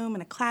the room,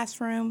 in a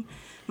classroom.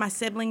 My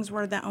siblings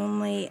were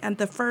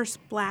the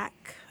first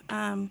Black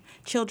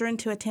children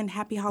to attend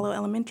Happy Hollow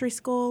Elementary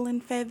School in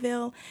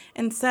Fayetteville.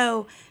 And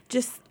so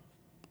just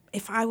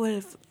if I would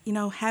have,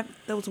 had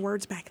those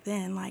words back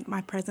then, like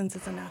my presence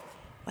is enough,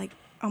 like,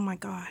 oh my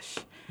gosh,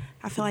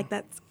 I feel like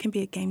that can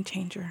be a game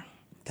changer.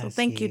 So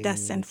thank you,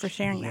 Dustin, for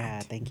sharing that. Yeah,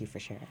 thank you for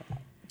sharing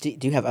that.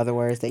 Do you have other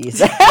words that you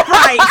said?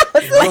 Right.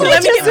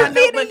 Let me get my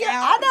notebook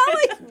out.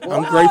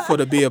 I'm grateful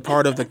to be a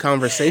part of the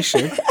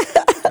conversation.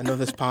 I know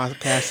this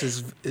podcast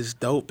is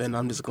dope, and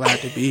I'm just glad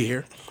to be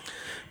here.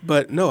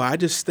 But no, I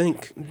just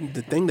think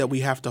the thing that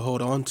we have to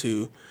hold on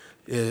to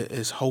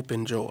is hope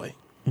and joy.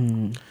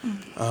 And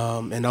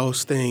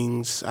those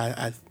things,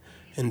 I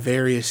in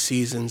various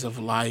seasons of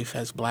life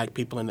as Black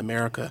people in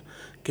America,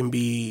 can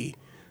be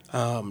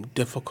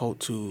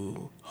difficult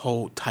to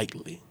hold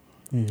tightly.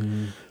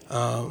 But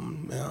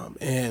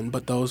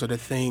those are the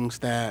things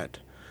that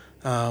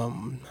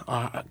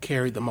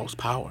carry the most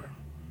power.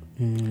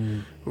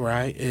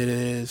 Right? It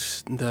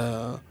is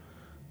the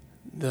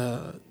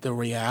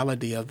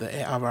reality of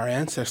our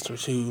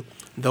ancestors who,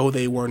 though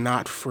they were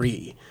not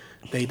free,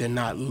 they did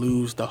not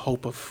lose the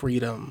hope of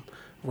freedom,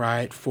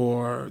 right,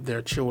 for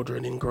their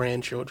children and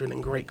grandchildren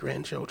and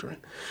great-grandchildren,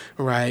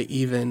 right,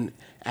 even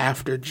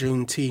after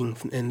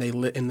Juneteenth and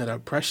in the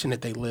oppression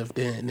that they lived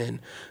in and,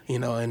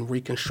 in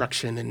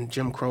Reconstruction and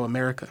Jim Crow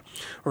America,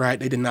 right,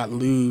 they did not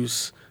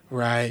lose,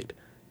 right,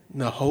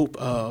 the hope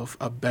of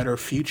a better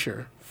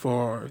future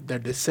for their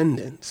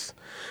descendants,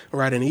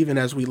 right? And even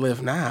as we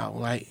live now,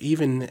 like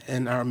even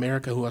in our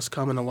America, who has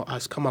come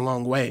a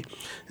long way,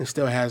 and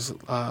still has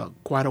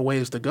quite a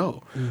ways to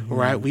go,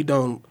 right? We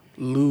don't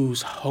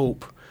lose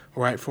hope,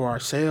 right, for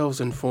ourselves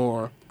and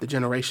for the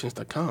generations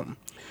to come,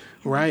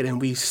 right?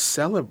 And we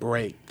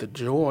celebrate the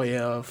joy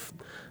of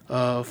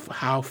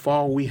how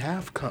far we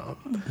have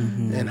come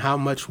and how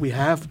much we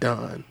have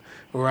done,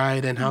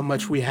 right, and how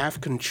much we have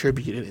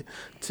contributed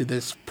to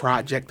this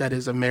project that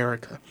is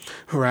America,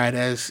 right,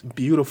 as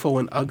beautiful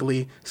and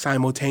ugly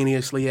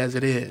simultaneously as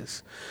it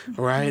is,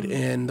 right,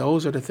 and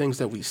those are the things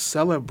that we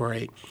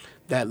celebrate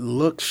that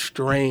look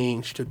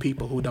strange to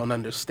people who don't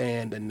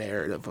understand the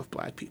narrative of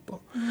Black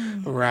people,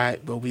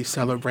 right, but we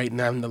celebrate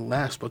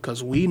nonetheless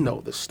because we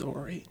know the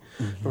story,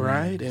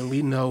 right, and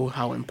we know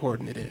how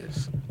important it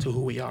is to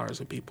who we are as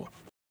a people.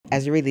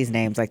 As you read these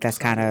names, like that's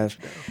kind of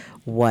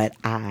what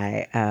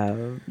I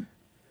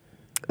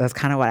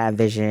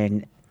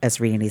envision us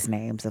reading these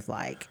names of,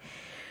 like,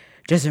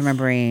 just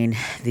remembering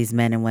these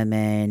men and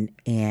women,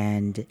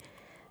 and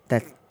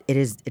that it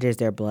is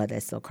their blood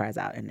that still cries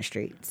out in the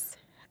streets.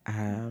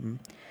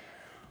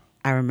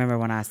 I remember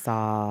when I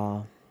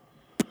saw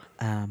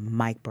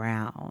Mike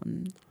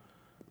Brown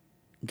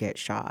get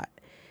shot,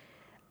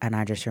 and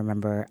I just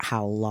remember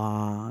how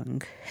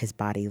long his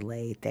body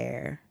laid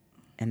there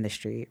in the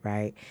street,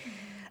 right?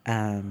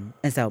 And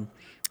so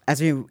as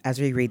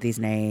we read these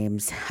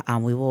names,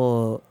 we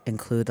will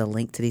include a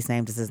link to these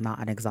names. This is not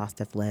an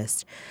exhaustive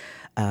list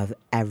of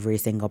every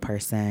single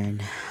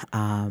person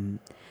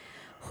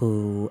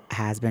who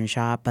has been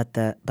shot, but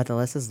the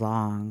list is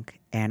long,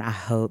 and I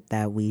hope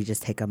that we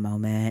just take a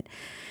moment.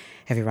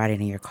 If you're riding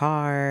in your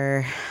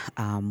car,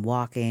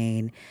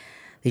 walking,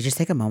 you just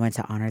take a moment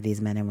to honor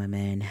these men and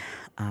women.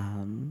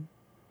 And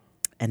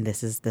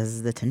this is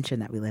the tension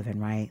that we live in,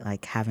 right?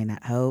 Like having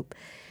that hope,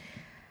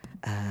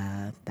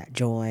 that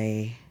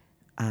joy,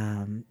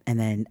 and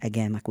then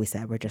again, like we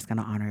said, we're just going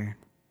to honor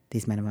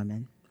these men and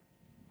women.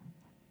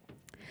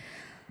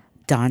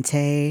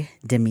 Dante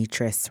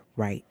Demetrius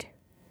Wright.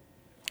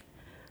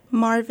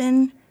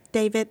 Marvin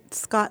David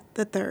Scott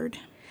III.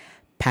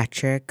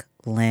 Patrick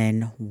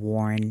Lynn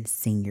Warren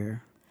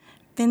Sr.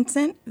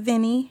 Vincent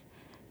Vinnie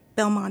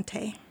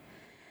Belmonte.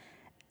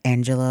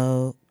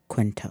 Angelo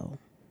Quinto,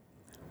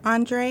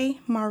 Andre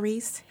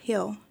Maurice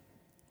Hill,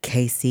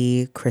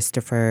 Casey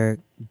Christopher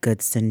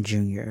Goodson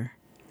Jr.,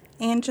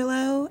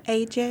 Angelo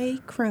A.J.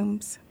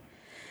 Crooms,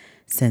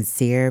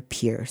 Sincere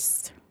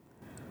Pierce,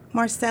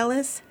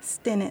 Marcellus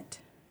Stinnett,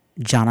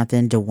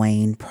 Jonathan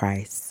Dwayne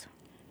Price,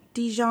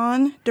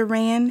 Dijon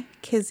Duran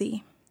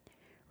Kizzy,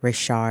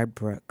 Richard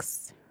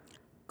Brooks,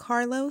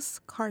 Carlos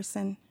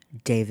Carson,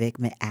 David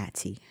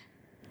McAtee,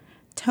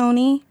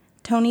 Tony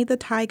the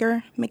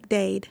Tiger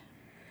McDade,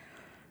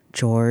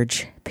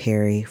 George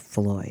Perry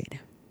Floyd,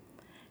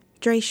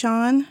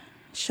 Drayshawn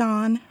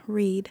Sean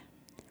Reed,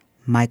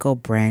 Michael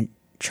Brent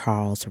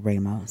Charles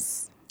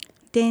Ramos,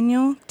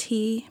 Daniel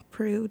T.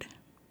 Prude,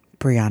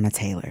 Breonna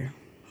Taylor,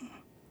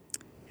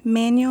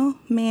 Manuel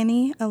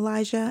Manny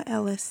Elijah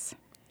Ellis,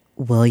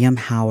 William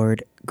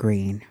Howard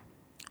Green,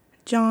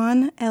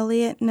 John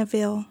Elliott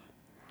Neville,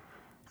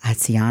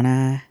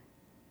 Atiana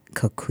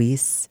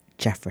Coquise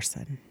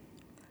Jefferson,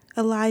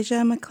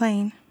 Elijah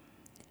McLean,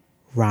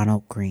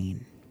 Ronald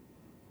Green,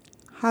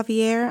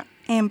 Javier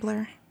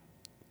Ambler,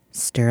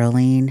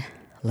 Sterling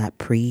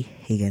Lapre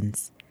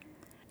Higgins,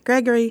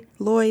 Gregory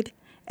Lloyd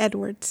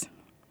Edwards,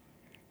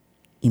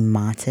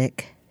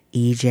 Emotic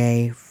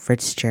E.J.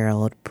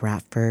 Fitzgerald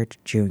Bradford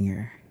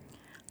Jr.,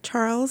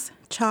 Charles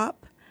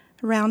Chop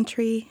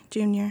Roundtree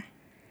Jr.,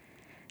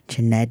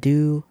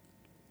 Chinedu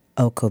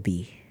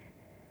Okobi,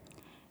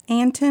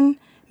 Anton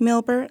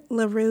Milbert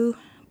LaRue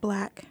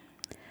Black,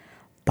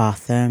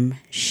 Botham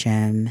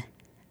Shem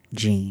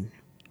Jean,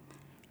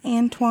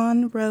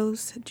 Antoine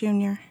Rose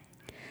Jr.,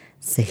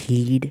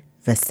 Sahid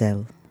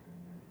Vasil,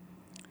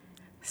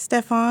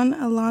 Stefan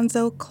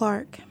Alonzo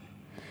Clark,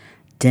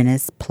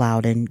 Dennis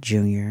Plowden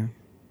Jr.,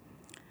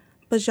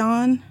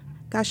 Bajan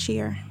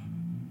Gashir,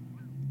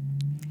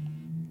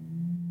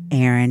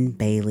 Aaron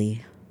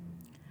Bailey.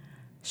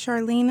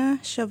 Charlena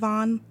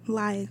Siobhan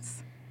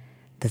Lies,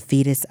 The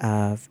fetus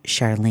of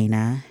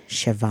Charlena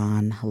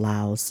Siobhan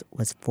Laus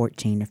was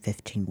 14 to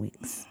 15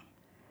 weeks.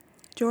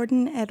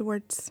 Jordan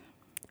Edwards,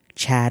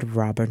 Chad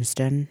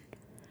Robertson,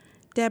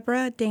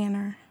 Deborah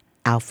Danner,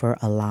 Alfred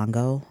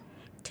Alongo,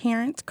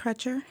 Terrence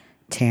Crutcher,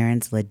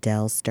 Terrence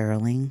Liddell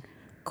Sterling,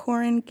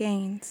 Corin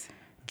Gaines,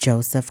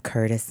 Joseph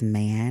Curtis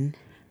Mann,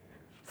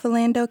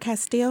 Philando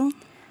Castile,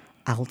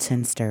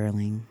 Alton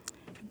Sterling,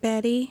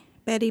 Betty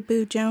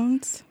Boo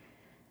Jones,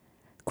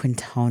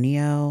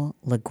 Quintonio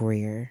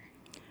LaGreer,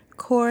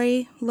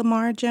 Corey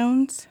Lamar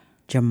Jones,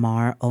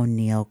 Jamar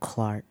O'Neill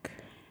Clark,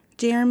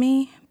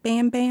 Jeremy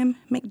Bam Bam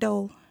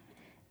McDowell,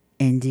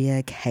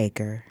 India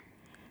Hager,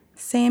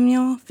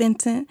 Samuel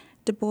Vincent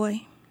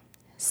DuBois,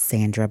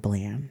 Sandra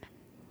Bland,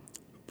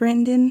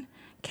 Brendan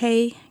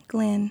K.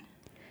 Glenn,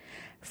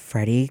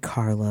 Freddie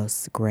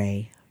Carlos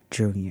Gray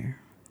Jr.,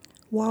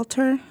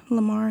 Walter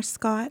Lamar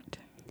Scott,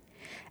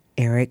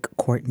 Eric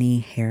Courtney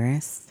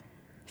Harris,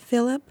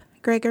 Philip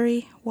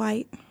Gregory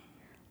White,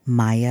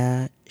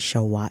 Maya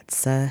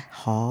Shawatsa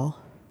Hall,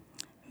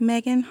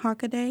 Megan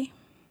Hockaday,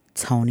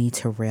 Tony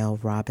Terrell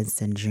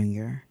Robinson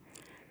Jr.,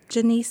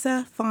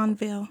 Janisa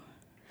Fonville,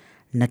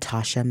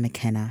 Natasha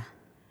McKenna,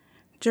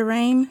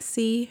 Jerame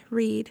C.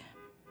 Reed,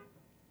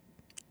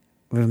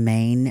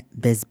 Romaine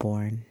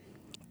Bisborn,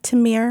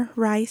 Tamir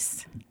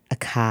Rice,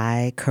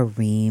 Akai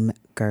Kareem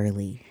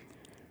Gurley,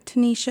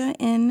 Tanisha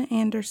N.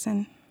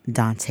 Anderson,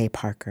 Dante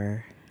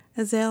Parker,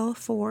 Azelle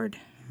Ford,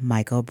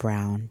 Michael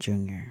Brown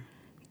Jr.,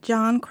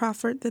 John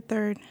Crawford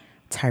III,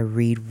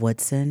 Tyreed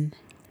Woodson,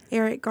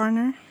 Eric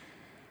Garner,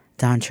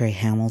 Dontre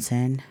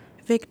Hamilton,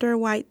 Victor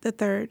White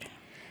III,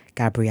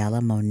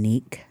 Gabriella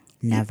Monique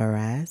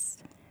Navarez,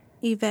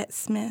 Yvette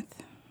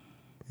Smith,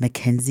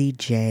 Mackenzie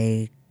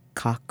J.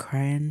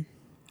 Cochran,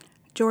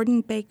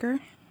 Jordan Baker,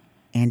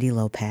 Andy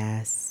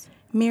Lopez,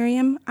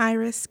 Miriam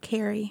Iris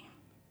Carey,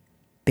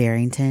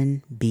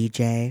 Barrington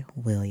B.J.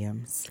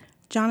 Williams,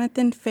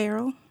 Jonathan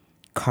Farrell,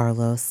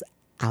 Carlos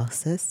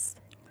Alcis,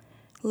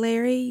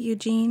 Larry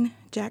Eugene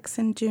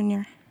Jackson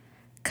Jr.,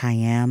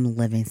 Kayam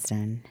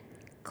Livingston,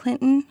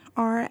 Clinton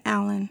R.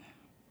 Allen,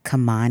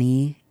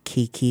 Kamani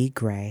Kiki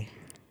Gray,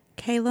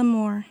 Kayla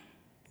Moore,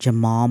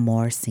 Jamal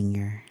Moore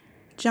Sr.,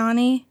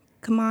 Johnny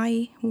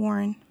Kamai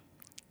Warren,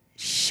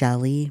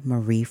 Shelley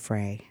Marie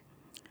Frey,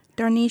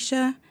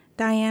 Darnisha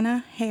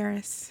Diana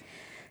Harris,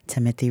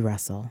 Timothy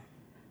Russell,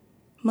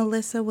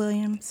 Melissa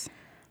Williams,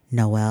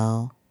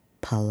 Noel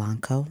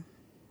Polanco,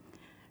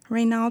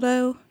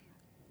 Reynaldo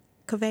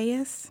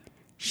Cavallas,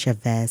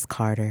 Chavez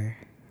Carter,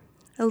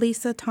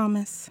 Elisa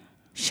Thomas,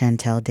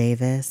 Chantel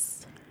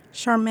Davis,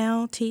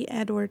 Charmel T.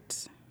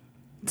 Edwards,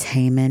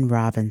 Taman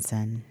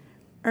Robinson,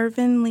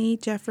 Irvin Lee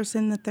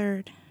Jefferson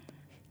III,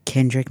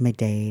 Kendrick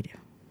McDade,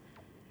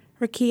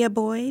 Rakia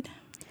Boyd,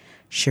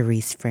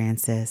 Sharice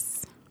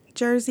Francis,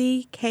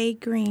 Jersey K.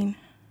 Green,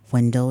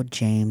 Wendell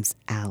James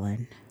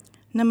Allen,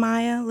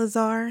 Namaya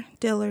Lazar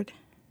Dillard,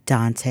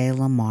 Dante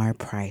Lamar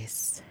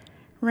Price,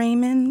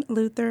 Raymond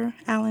Luther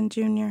Allen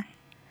Jr.,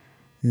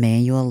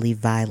 Manuel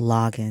Levi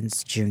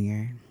Loggins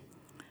Jr.,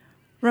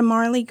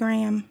 Ramarley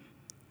Graham,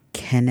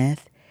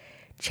 Kenneth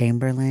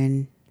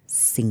Chamberlain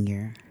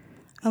Sr.,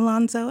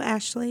 Alonzo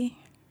Ashley,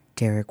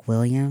 Derek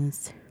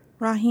Williams,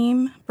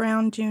 Raheem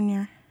Brown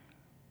Jr.,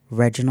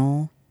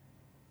 Reginald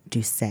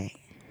Doucet,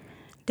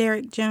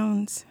 Derek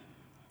Jones,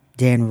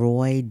 Dan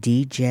Roy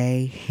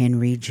DJ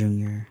Henry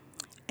Jr.,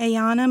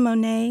 Ayana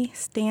Monet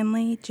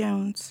Stanley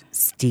Jones,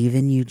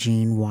 Stephen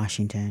Eugene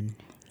Washington,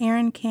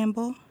 Aaron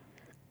Campbell,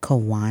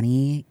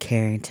 Kawani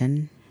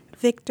Carrington,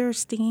 Victor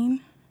Steen,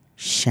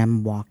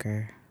 Shem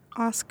Walker,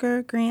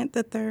 Oscar Grant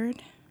III,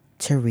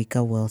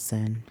 Tarika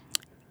Wilson,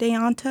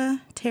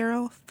 Deonta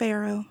Terrell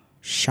Farrow,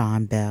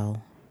 Sean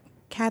Bell,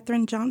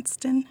 Katherine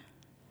Johnston,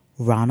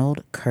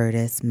 Ronald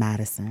Curtis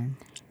Madison,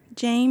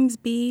 James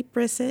B.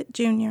 Brissett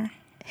Jr.,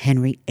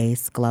 Henry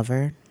Ace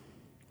Glover,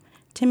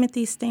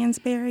 Timothy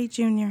Stansberry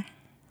Jr.,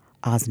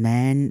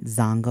 Osman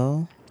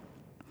Zongo,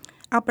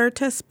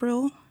 Alberta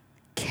Sproul,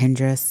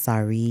 Kendra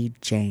Sari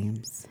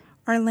James,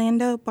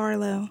 Orlando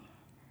Barlow,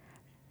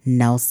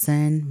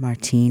 Nelson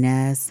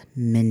Martinez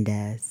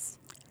Mendez,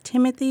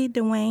 Timothy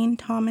Dwayne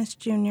Thomas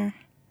Jr.,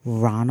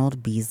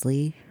 Ronald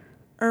Beasley,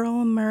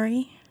 Earl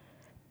Murray,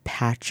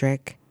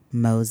 Patrick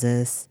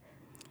Moses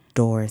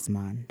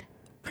Dorismond,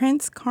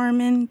 Prince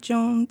Carmen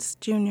Jones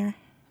Jr.,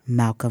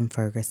 Malcolm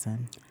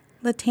Ferguson,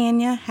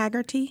 Latanya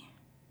Haggerty,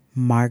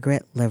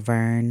 Margaret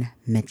Laverne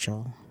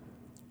Mitchell,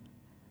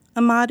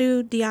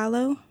 Amadou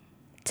Diallo,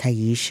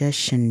 Taisha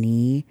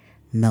Shani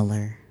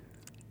Miller,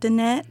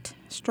 Danette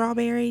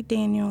Strawberry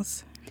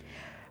Daniels,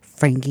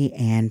 Frankie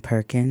Ann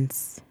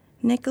Perkins,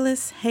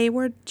 Nicholas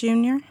Hayward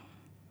Jr.,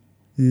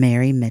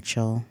 Mary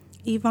Mitchell,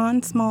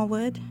 Yvonne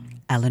Smallwood,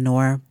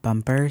 Eleanor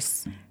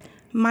Bumpers,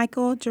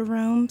 Michael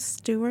Jerome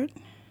Stewart,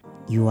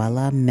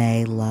 Uella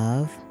May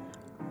Love,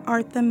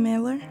 Arthur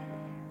Miller,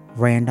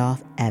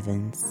 Randolph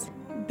Evans,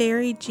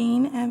 Barry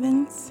Jean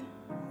Evans,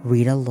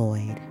 Rita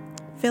Lloyd,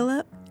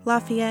 Philip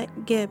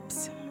Lafayette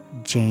Gibbs,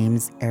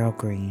 James Errol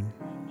Green.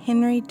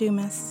 Henry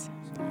Dumas.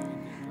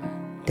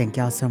 Thank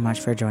y'all so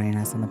much for joining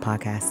us on the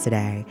podcast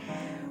today.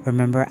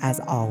 Remember, as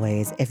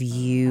always, if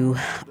you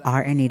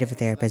are in need of a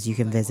therapist, you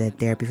can visit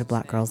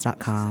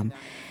therapyforblackgirls.com,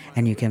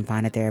 and you can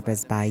find a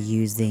therapist by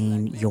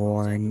using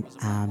your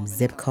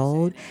zip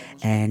code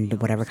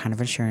and whatever kind of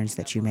insurance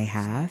that you may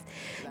have.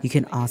 You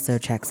can also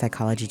check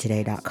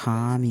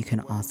psychologytoday.com. You can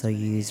also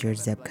use your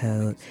zip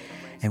code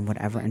and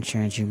whatever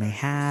insurance you may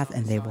have,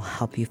 and they will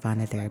help you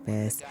find a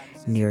therapist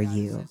near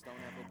you.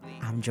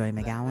 I'm Joi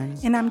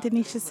McGowan. And I'm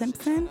Deneshia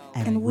Simpson,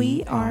 and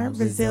we are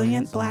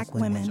Resilient Black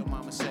Women.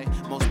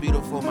 Most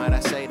beautiful, might I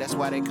say, that's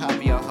why they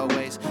copy all her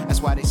ways.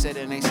 That's why they sit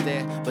and they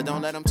stare, but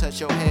don't let them touch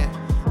your hair.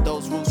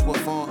 Those roots were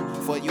formed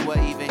before you were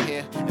even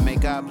here. And may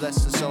God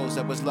bless the souls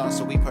that was lost,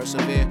 so we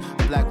persevere.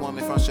 A black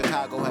woman from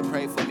Chicago had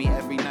prayed for me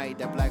every night.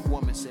 That black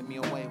woman sent me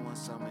away one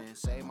summer and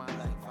saved my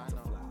life. I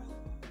know.